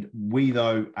we,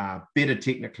 though, are better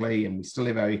technically, and we still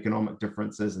have our economic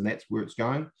differences, and that's where it's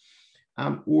going?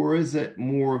 Or is it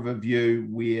more of a view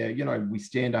where, we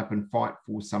stand up and fight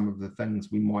for some of the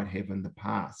things we might have in the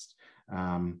past?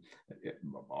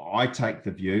 I take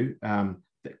the view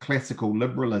that classical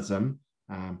liberalism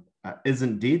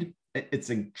isn't dead. It's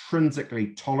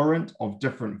intrinsically tolerant of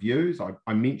different views.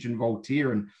 I mentioned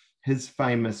Voltaire and his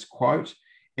famous quote,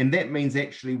 and that means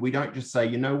actually we don't just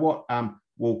say,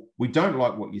 well, we don't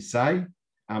like what you say,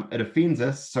 it offends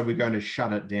us, so we're going to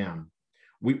shut it down.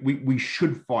 We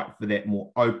should fight for that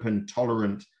more open,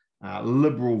 tolerant,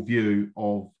 liberal view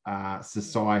of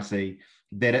society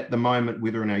that at the moment,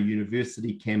 whether in our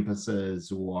university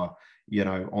campuses or,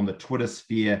 on the Twitter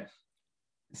sphere,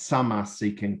 some are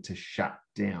seeking to shut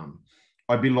down.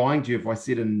 I'd be lying to you if I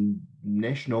said in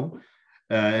national,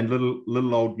 in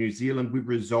little old New Zealand, we've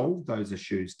resolved those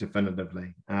issues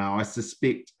definitively. I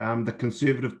suspect the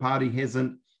Conservative Party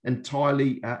hasn't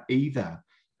entirely either.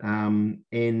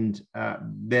 And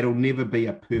that'll never be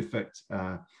a perfect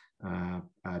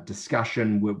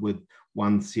discussion with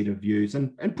one set of views,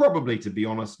 and probably, to be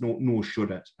honest, nor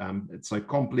should it. It's so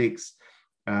complex,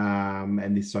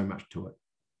 and there's so much to it.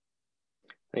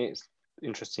 I think it's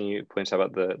interesting you point out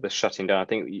about the shutting down. I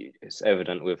think it's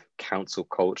evident with council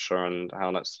culture and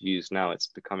how that's used now. It's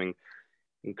becoming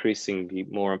increasingly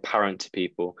more apparent to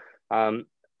people.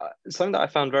 Something that I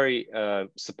found very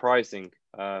surprising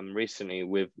recently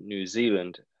with New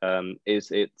Zealand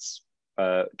is its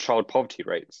child poverty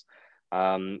rates.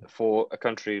 For a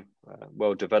country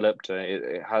well developed,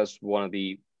 it has one of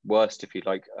the worst, if you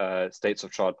like, states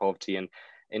of child poverty and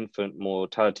infant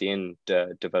mortality in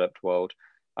the developed world.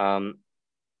 The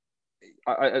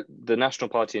National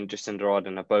Party and Jacinda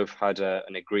Ardern have both had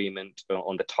an agreement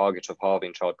on the target of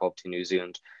halving child poverty in New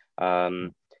Zealand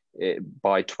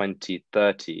by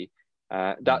 2030.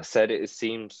 That said, it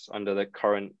seems under the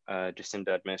current Jacinda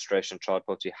administration, child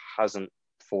poverty hasn't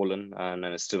fallen, and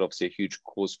it's still obviously a huge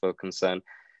cause for concern.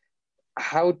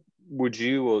 How would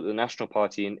you or the National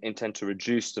Party intend to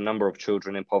reduce the number of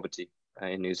children in poverty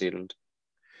in New Zealand?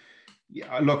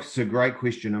 Yeah, look, it's a great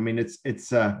question. I mean,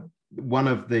 it's one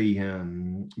of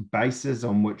the bases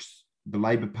on which the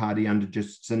Labour Party under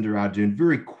Jacinda Ardern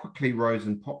very quickly rose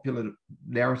in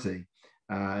popularity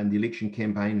in the election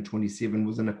campaign in 27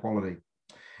 was inequality.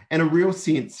 And a real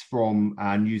sense from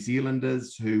New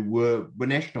Zealanders who were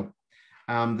national,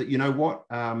 that, you know what,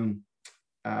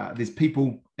 there's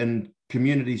people in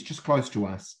communities just close to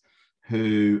us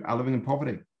who are living in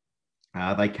poverty.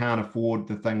 They can't afford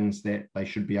the things that they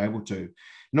should be able to.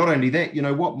 Not only that, you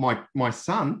know what, my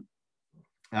son,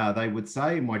 they would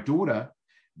say, my daughter,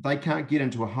 they can't get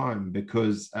into a home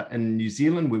because in New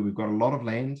Zealand, where we've got a lot of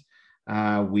land,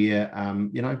 where,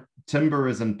 you know, timber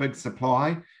is in big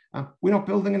supply, we're not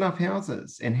building enough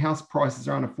houses and house prices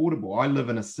are unaffordable. I live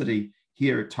in a city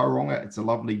here at Tauranga. It's a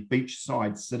lovely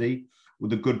beachside city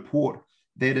with a good port.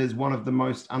 That is one of the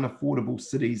most unaffordable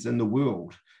cities in the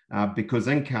world because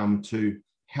income to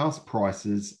house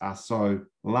prices are so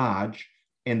large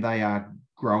and they are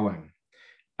growing.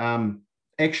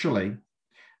 Actually,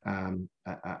 a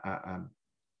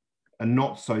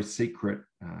not so secret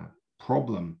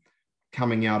problem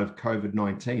coming out of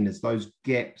COVID-19 is those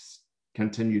gaps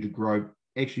continue to grow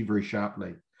actually very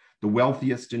sharply. The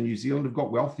wealthiest in New Zealand have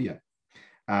got wealthier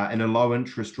in a low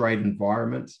interest rate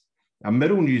environment.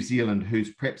 Middle New Zealand,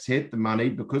 who's perhaps had the money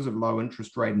because of low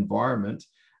interest rate environment,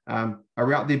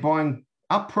 are out there buying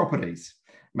up properties,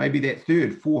 maybe that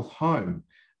third, fourth home.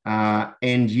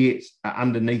 And yet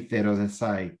underneath that, as I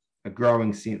say, a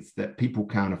growing sense that people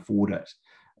can't afford it.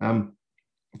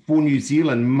 For New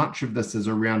Zealand, much of this is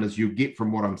around, as you get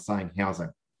from what I'm saying,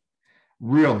 housing.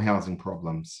 Real housing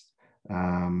problems,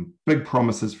 big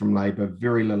promises from Labour,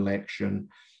 very little action.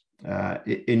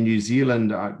 In New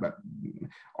Zealand,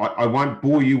 I won't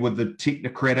bore you with the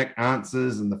technocratic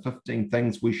answers and the 15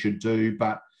 things we should do,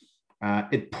 but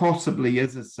it possibly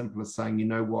is as simple as saying, you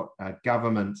know what,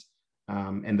 government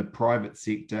and the private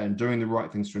sector and doing the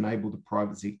right things to enable the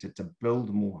private sector to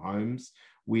build more homes.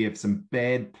 We have some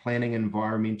bad planning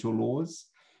environmental laws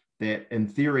that in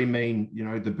theory mean, you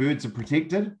know, the birds are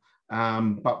protected,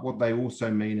 but what they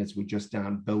also mean is we just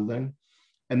aren't building.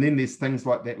 And then there's things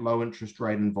like that low interest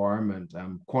rate environment,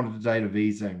 quantitative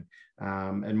easing.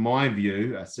 In my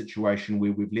view, a situation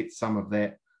where we've let some of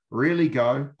that really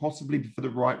go, possibly for the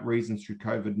right reasons through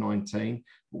COVID-19,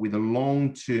 but where the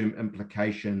long-term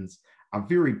implications are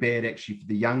very bad actually for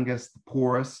the youngest, the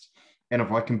poorest, and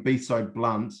if I can be so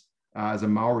blunt, as a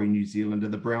Maori New Zealander,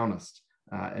 the brownest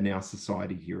in our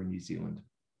society here in New Zealand.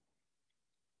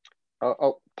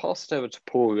 I'll pass it over to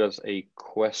Paul, who has a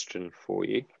question for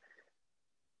you.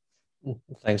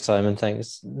 Thanks, Simon.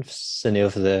 Thanks,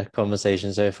 Sunil, for the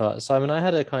conversation so far. Simon, I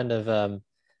had a kind of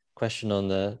question on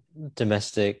the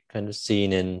domestic kind of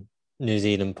scene in New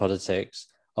Zealand politics.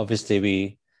 Obviously,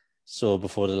 we saw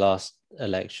before the last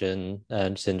election,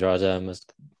 Jacinda Ardern was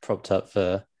propped up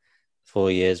for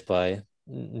 4 years by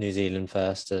New Zealand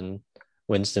First and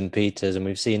Winston Peters, and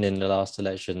we've seen in the last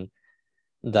election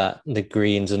that the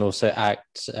Greens and also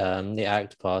the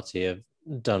ACT Party have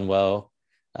done well,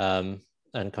 and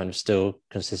kind of still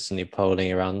consistently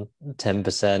polling around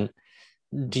 10%.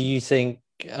 Do you think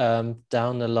down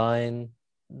the line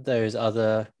those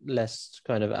other less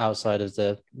kind of outside of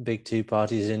the big two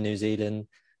parties in New Zealand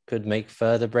could make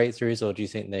further breakthroughs, or do you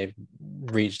think they've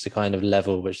reached the kind of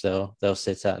level which they'll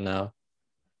sit at now?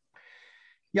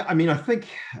 Yeah, I mean, I think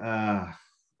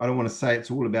I don't want to say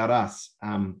it's all about us,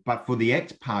 but for the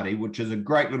ACT Party, which is a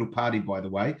great little party, by the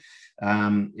way,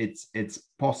 it's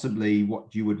possibly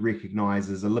what you would recognise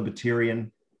as a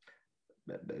libertarian,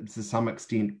 to some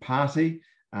extent, party.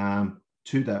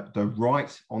 To the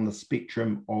right on the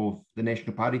spectrum of the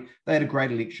National Party. They had a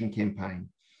great election campaign.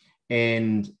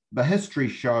 And the history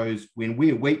shows when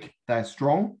we're weak, they're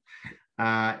strong.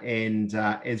 And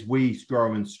as we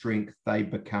grow in strength, they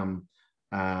become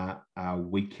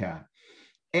weaker.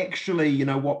 Actually, you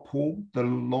know what, Paul? The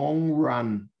long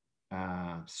run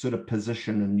sort of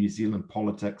position in New Zealand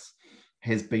politics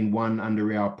has been one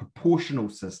under our proportional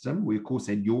system. We, of course,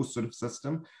 had your sort of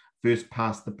system, first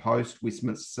past the post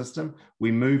Westminster system.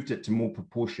 We moved it to more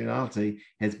proportionality,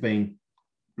 has been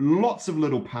lots of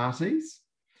little parties.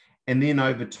 And then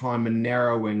over time, a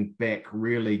narrowing back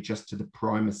really just to the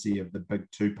primacy of the big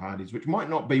two parties, which might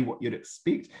not be what you'd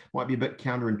expect, might be a bit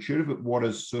counterintuitive, but what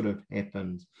has sort of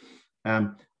happened.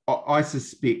 I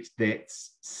suspect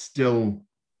that's still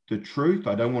the truth.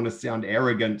 I don't want to sound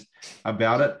arrogant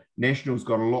about it. National's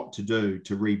got a lot to do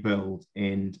to rebuild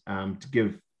and to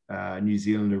give New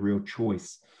Zealand a real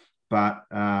choice. But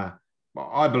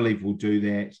I believe we'll do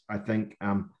that. I think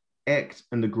ACT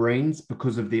and the Greens,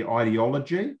 because of their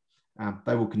ideology,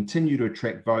 they will continue to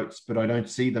attract votes, but I don't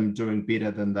see them doing better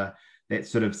than that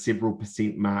sort of several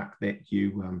percent mark that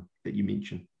you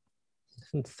mentioned.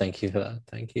 Thank you for that.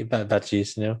 Thank you. Back to you,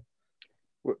 Sunil.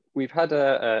 We've had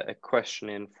a question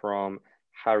in from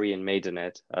Harry and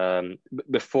Maidenhead.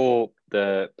 Before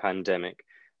the pandemic,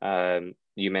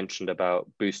 you mentioned about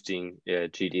boosting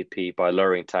GDP by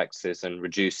lowering taxes and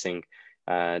reducing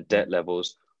debt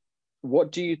levels.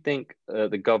 What do you think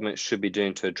the government should be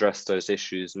doing to address those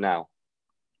issues now?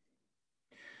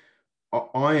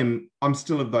 I'm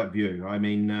still of that view. I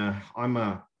mean, I'm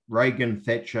a Reagan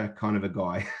Thatcher kind of a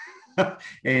guy.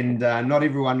 And not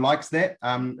everyone likes that,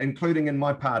 including in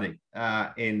my party.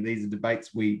 And these are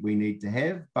debates we need to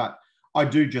have. But I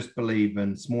do just believe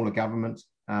in smaller government.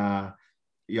 I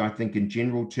think in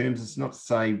general terms, it's not to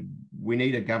say we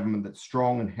need a government that's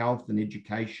strong in health and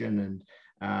education,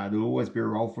 and there'll always be a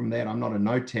role from that. I'm not a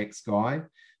no tax guy.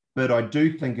 But I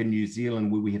do think in New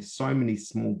Zealand, where we have so many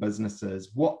small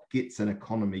businesses, what gets an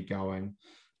economy going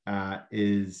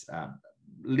is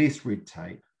less red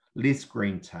tape, less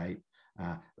green tape,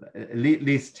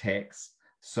 less tax.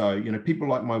 So, people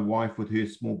like my wife with her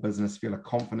small business feel a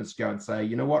confidence to go and say,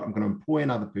 you know what, I'm going to employ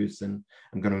another person.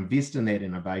 I'm going to invest in that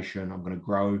innovation. I'm going to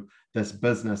grow this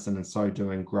business, and in so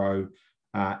doing, grow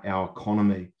our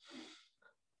economy.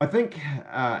 I think,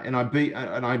 and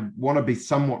I want to be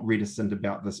somewhat reticent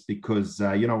about this because,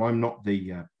 I'm not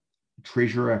the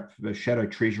treasurer, the shadow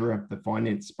treasurer, the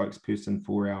finance spokesperson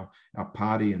for our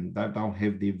party, and they'll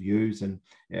have their views, and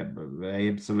they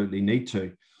absolutely need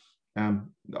to.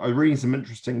 I was reading some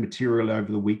interesting material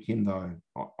over the weekend, though.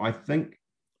 I think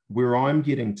where I'm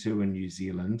getting to in New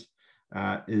Zealand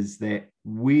is that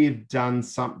we've done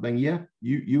something,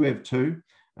 you have too,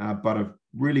 but of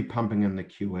really pumping in the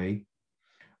QE,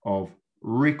 of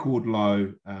record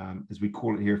low, as we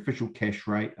call it here, official cash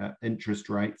rate, interest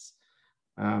rates.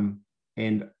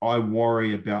 And I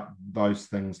worry about those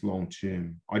things long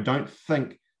term. I don't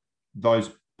think those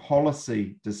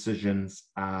policy decisions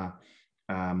are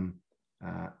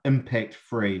impact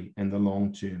free in the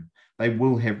long term. They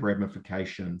will have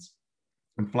ramifications.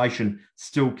 Inflation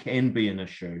still can be an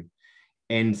issue.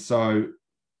 And so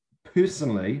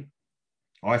personally,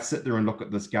 I sit there and look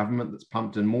at this government that's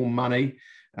pumped in more money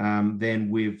than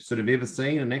we've sort of ever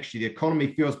seen. And actually, the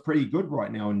economy feels pretty good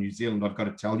right now in New Zealand, I've got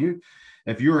to tell you.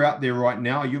 If you're out there right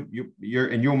now, you're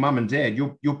and your mum and dad,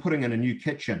 you're putting in a new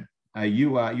kitchen.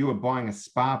 You are buying a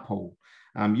spa pool.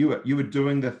 You are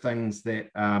doing the things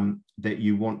that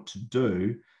you want to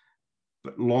do.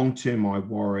 But long term, I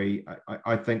worry.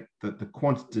 I think that the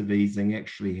quantitative easing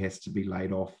actually has to be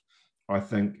laid off. I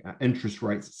think interest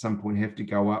rates at some point have to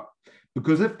go up,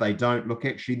 because if they don't, look,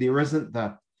 actually, there isn't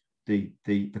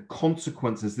the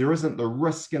consequences. There isn't the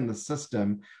risk in the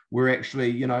system where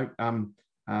actually,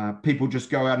 people just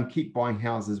go out and keep buying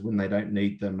houses when they don't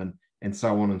need them, and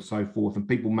so on and so forth, and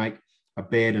people make a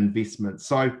bad investment.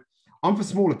 So I'm for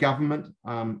smaller government.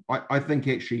 I think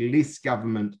actually less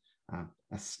government,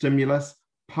 a stimulus,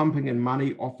 pumping in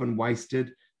money often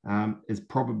wasted, is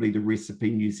probably the recipe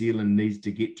New Zealand needs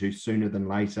to get to sooner than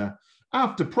later,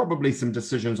 after probably some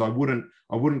decisions I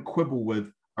wouldn't quibble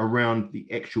with around the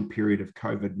actual period of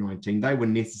COVID-19. They were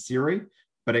necessary,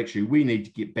 but actually we need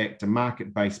to get back to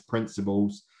market-based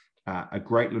principles, a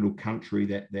great little country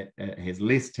that has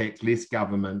less tax, less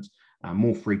government,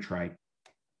 more free trade.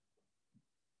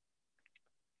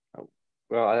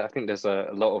 Well, I think there's a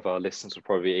lot of our listeners will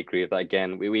probably agree with that.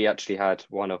 Again, we actually had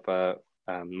one of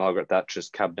Margaret Thatcher's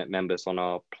cabinet members on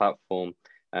our platform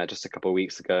just a couple of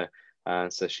weeks ago.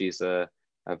 So she's a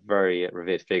very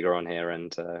revered figure on here,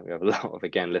 and we have a lot of,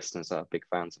 again, listeners that are big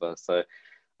fans of us. So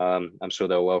I'm sure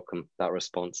they'll welcome that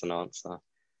response and answer.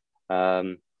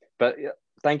 But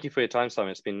thank you for your time,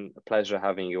 Simon. It's been a pleasure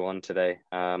having you on today.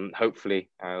 Hopefully,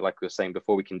 like we were saying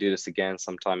before, we can do this again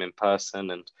sometime in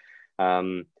person,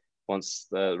 and once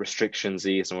the restrictions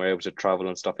ease and we're able to travel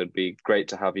and stuff, it'd be great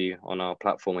to have you on our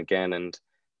platform again and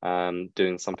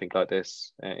doing something like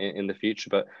this in the future.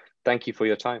 But thank you for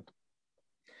your time.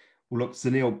 Well, look,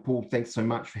 Sunil, Paul, thanks so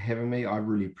much for having me. I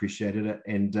really appreciated it.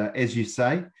 And as you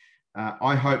say,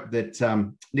 I hope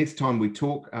that next time we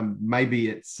talk, maybe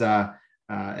it's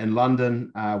in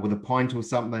London with a pint or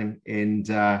something, and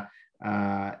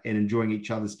enjoying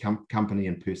each other's company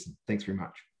in person. Thanks very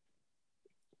much.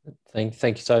 Thank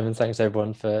you, Simon. Thanks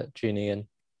everyone for tuning in.